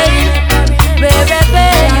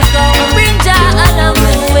 Wherever you go, bring joy along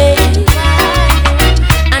the way.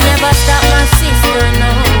 I never stop my sister,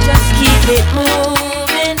 no, just keep it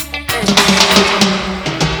moving.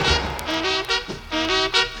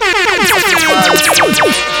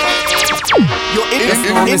 You're in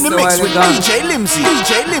the mix with DJ Limsy.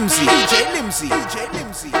 DJ Limsy. DJ Limsy. DJ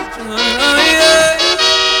Limsy.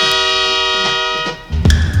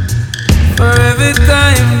 For every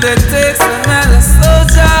time that takes another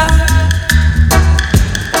soldier,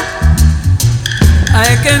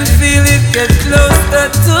 I can feel it get closer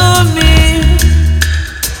to me.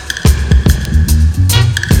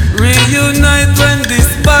 Reunite when this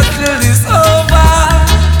battle is over,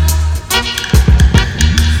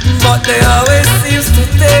 but they always seems to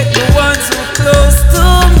take the ones who close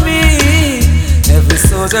to me. Every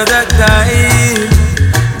soldier that die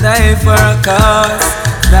for a cause,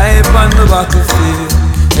 die on the battlefield.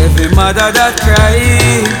 Every mother that cry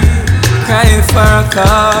for a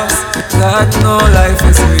cause, God no life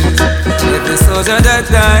is real. Every soldier that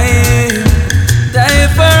die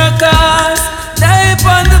for a cause, die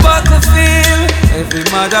on the battlefield. Every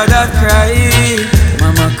mother that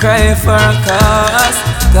mama cry for a cause,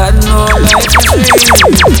 God no life is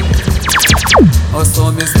real. Oh,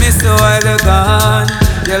 so miss you while you're gone.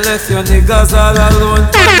 You left your niggas all alone.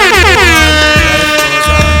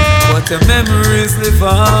 But the memories live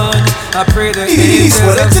on. I pray the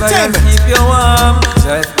Eastwood angels of fire Entertainment. keep you warm.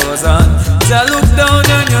 Life goes on. Just look down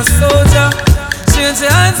on your soldier. Change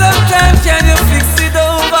your hands of time, can you fix it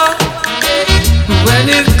over? When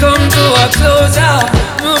it comes to a closure,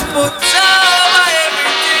 you put over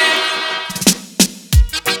everything.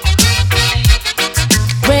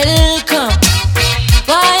 Welcome.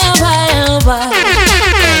 Why?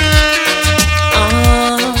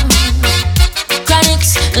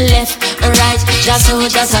 Chronics, left, right. Just so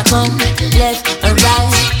just a come, left,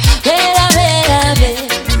 right.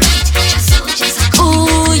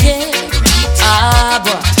 Ooh, yeah. Ah,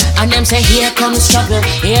 boy. And them say, here comes trouble,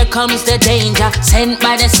 here comes the danger. Sent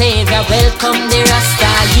by the Savior, welcome the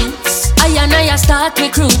Rasta youths. I and I start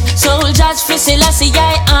recruit soldiers for Selassie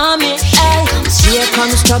army. Ay. Here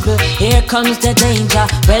comes trouble, here comes the danger.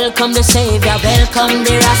 Welcome the Savior, welcome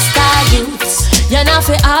the Rasta youths. You know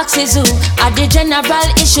fi ask is who at the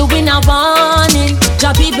general issue in a warning.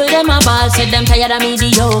 Job people them a ball, said them tired of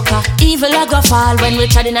mediocre. Evil a go fall when we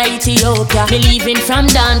tried in Ethiopia. Believing from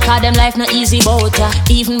down, cause them life no easy bout ya.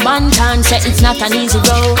 Even Bantan said it's not an easy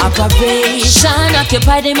road. Operation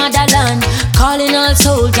occupy the motherland, calling all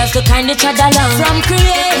soldiers to kind each other along. From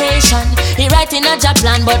creation, he writing a job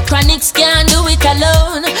plan, but Chronics can't do it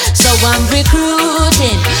alone. So I'm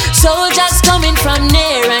recruiting soldiers coming from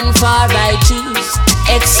near and far I choose.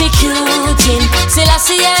 Executing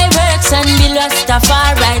Selassie I works and Bill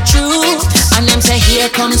Rastafari true. And them say here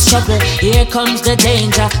comes trouble, here comes the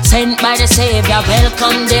danger. Sent by the Savior,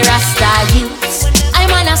 welcome the Rasta youths. I'm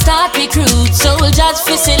on a start recruit soldiers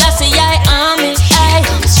for Selassie I army. Aye.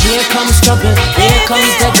 Here comes trouble, here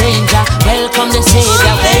comes the danger. Welcome the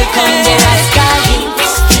Savior, welcome the Rasta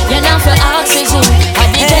youths. You're not for oxygen, at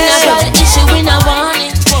the general issue in a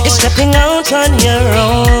warning. You're stepping out on your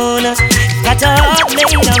own. Got a heart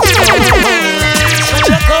made of stone. Such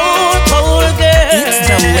a cold, cold girl. It's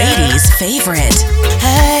the ladies' favorite.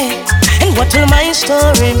 Hey, and what will my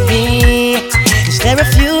story be? Is there a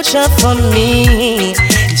future for me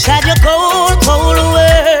inside your cold, cold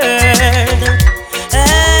world?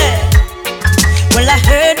 Hey, well I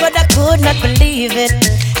heard but I could not believe it.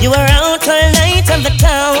 You were out all night on the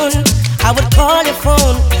town. I would call your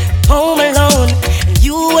phone, home alone, and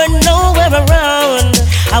you were nowhere around.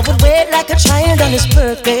 I would wait like a child on his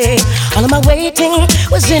birthday. All of my waiting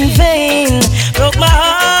was in vain. Broke my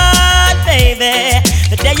heart, baby,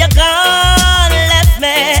 the day you're gone, left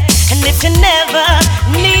me. And if you never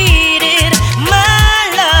needed my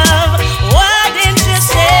love, why didn't you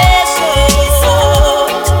say so?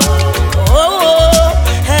 Oh,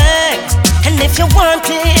 hey. And if you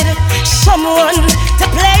wanted someone to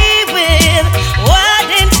play with, why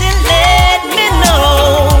didn't you let me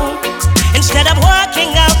know? Instead of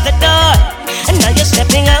walking out the door, and now you're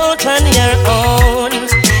stepping out on your own.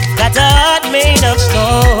 Got a heart made of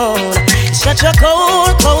stone. Such a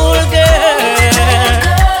cold, cold girl.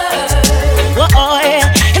 Whoa,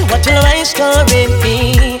 and what will my story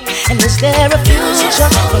be? And is there a future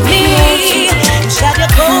for me inside your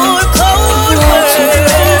cold, cold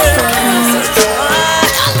world?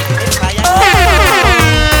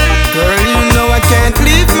 Girl, you know I can't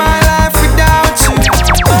live my life without you.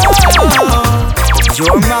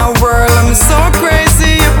 You're my world, I'm so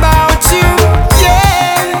crazy about you.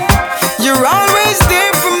 Yeah, you're always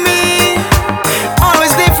there for me.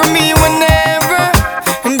 Always there for me whenever.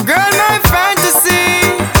 And girl, my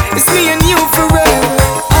fantasy is me and you forever.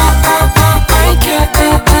 I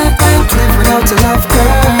can't live without your love, girl.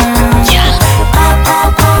 I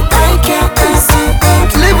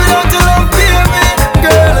can't live without your love, baby.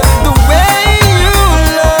 Girl, the way you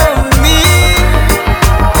love me.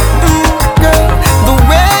 Girl, the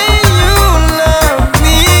way you love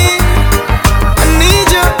me. I need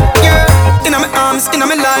you, girl. In my arms, in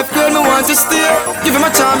my life, girl, me want to stay. Give you my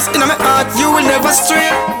charms, in my heart, you will never stray.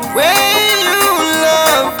 Way you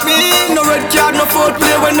love me. No red card, no foul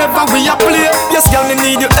play whenever we a play. Yes, girl, me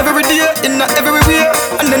need you every day, in every way.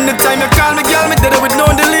 And anytime you call me, girl, me dead with no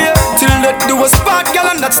delay. Till that do a spot, girl,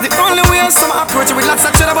 and that's the only way. So I approach you with lots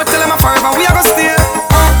of cheddar, but tell them forever we are gonna stay.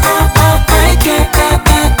 I can't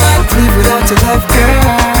live without your love, girl.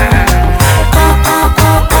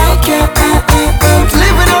 I can't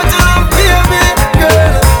live without your love, baby,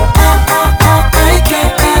 girl. I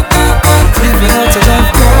can't live without your love,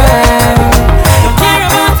 girl. Care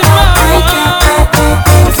about tomorrow. I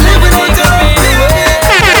can't live without your love, baby.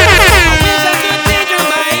 I wish I could change your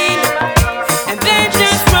mind and then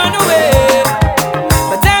just run away.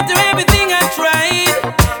 But after everything I tried,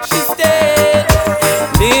 she stayed.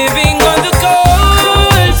 Living on the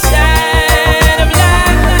cold side of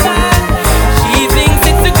life.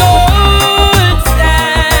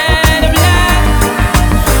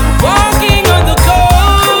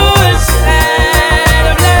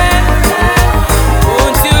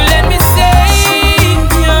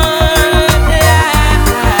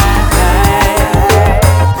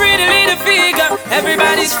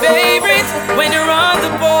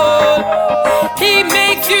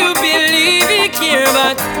 makes you believe he care,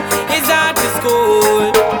 but his heart is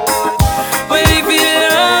cold. Well, if he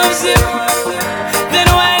loves you, then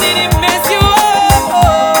why did he mess you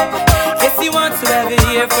up? Guess he wants to have you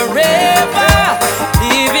here forever,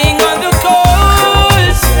 living on the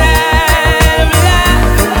cold side of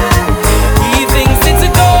life. He thinks it's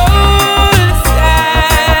a cold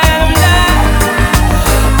side of life,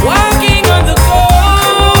 walking on the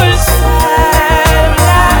cold side of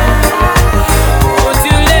life. Won't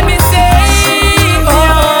you let me save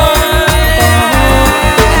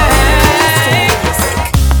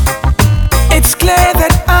It's clear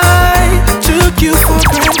that I took you for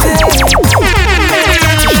granted.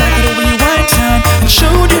 Like the rewind time and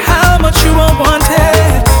showed you how much you were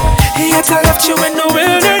wanted. Yet I left you in the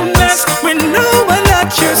wilderness with no one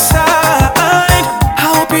at your side.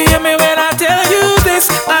 I hope you hear me when I tell you this.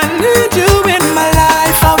 I need you in my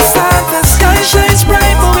life. Outside the sky shines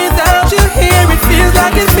bright, but without you here it feels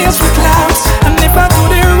like it fills with clouds. And if I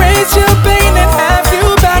could erase your pain and have you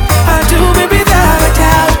back, I'd do it without a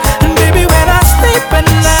doubt. And baby, when I sleep at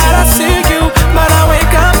night I see you, but I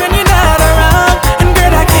wake up and you're not around. And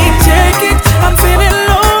girl, I can't take it, I'm feeling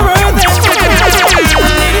lower than I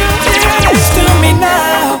need you next to me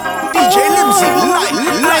now. DJ Limsy,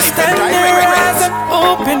 live Stand there as an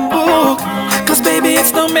open book, cause baby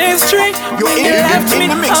it's no mystery. You're in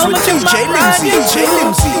the mix with DJ Limsy, DJ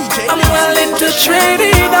Limsy. I'm willing to trade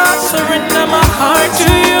it all, surrender my heart to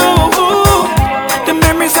you. The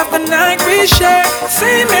memories of the night we shared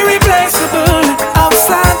seem irreplaceable.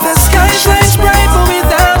 Outside the sky shines bright, but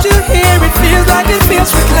without you here it feels like it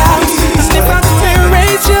fills with clouds. And if I could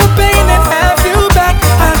erase your pain and have you back,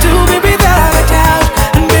 I'll do it without a doubt.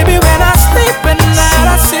 And baby, when I sleep at night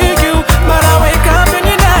I see you, but I wake up and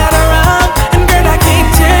you're not around. And girl, I can't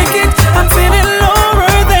take it, I'm feeling lower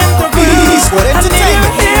than the ground. What I need you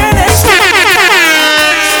entertainment. here next to me.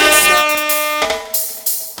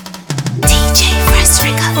 DJ Fresh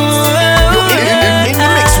Records. In the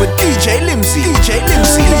mix with DJ Limsy, DJ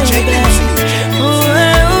Limsy, DJ Limsy.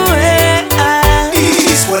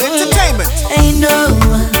 East for entertainment. I know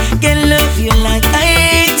I can love you like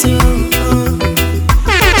I do.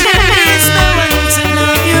 There is no one to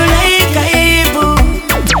love you like I do.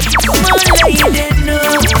 More lady, no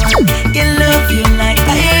one can love you like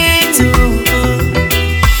I do.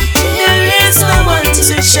 There is no one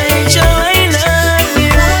to change how I love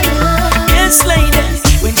you. Yes, lady,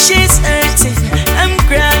 when she's hurting, I'm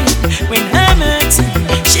crying. When I'm hurting,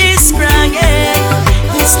 she's crying.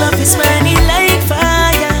 This love is burning like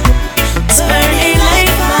fire. It's burning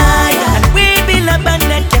like fire. And we build a band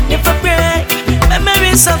that can never break.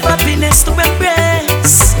 Memories of happiness to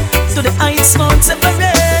embrace. To the heights Mount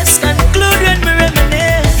Everest. Conclude when we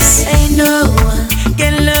reminisce. I know I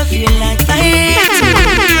can love you like I do.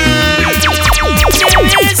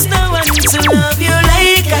 There is no one to love you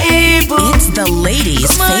like I do. It's the ladies'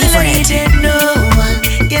 Come on, favorite. lady, no one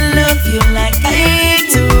can love you like I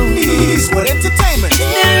do. East for entertainment.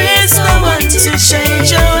 There is no one to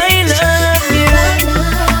change how I love you.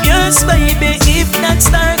 Yes, baby, if that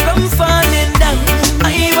star come falling down,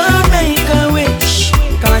 I will make a wish.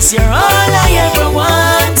 Cause you're all I ever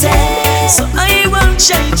wanted. So I won't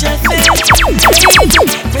change a thing.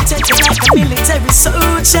 Protect you like a military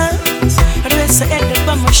soldier. And the rest I end up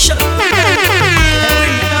on my shoulder. I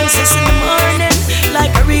bring the houses in the morning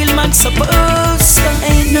like a real man supposed to.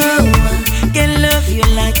 I know I can love you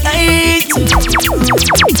like I do.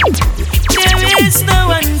 There is no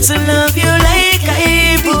one to love you like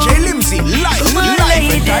I do. DJ Limsy, live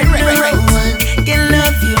and direct. No one can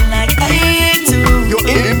love you like I do. You're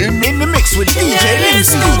in the mix with DJ There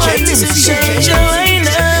is Limsy, no one DJ to Limsy, change DJ how Limsy.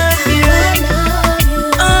 I love you.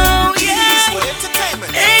 Oh yeah,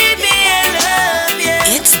 baby, I love you.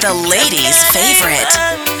 It's the ladies' favorite.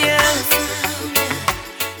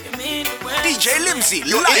 DJ Limsy,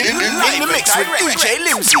 live in the mix with DJ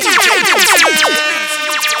Limsy, DJ Limsy.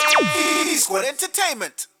 East for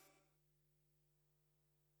entertainment.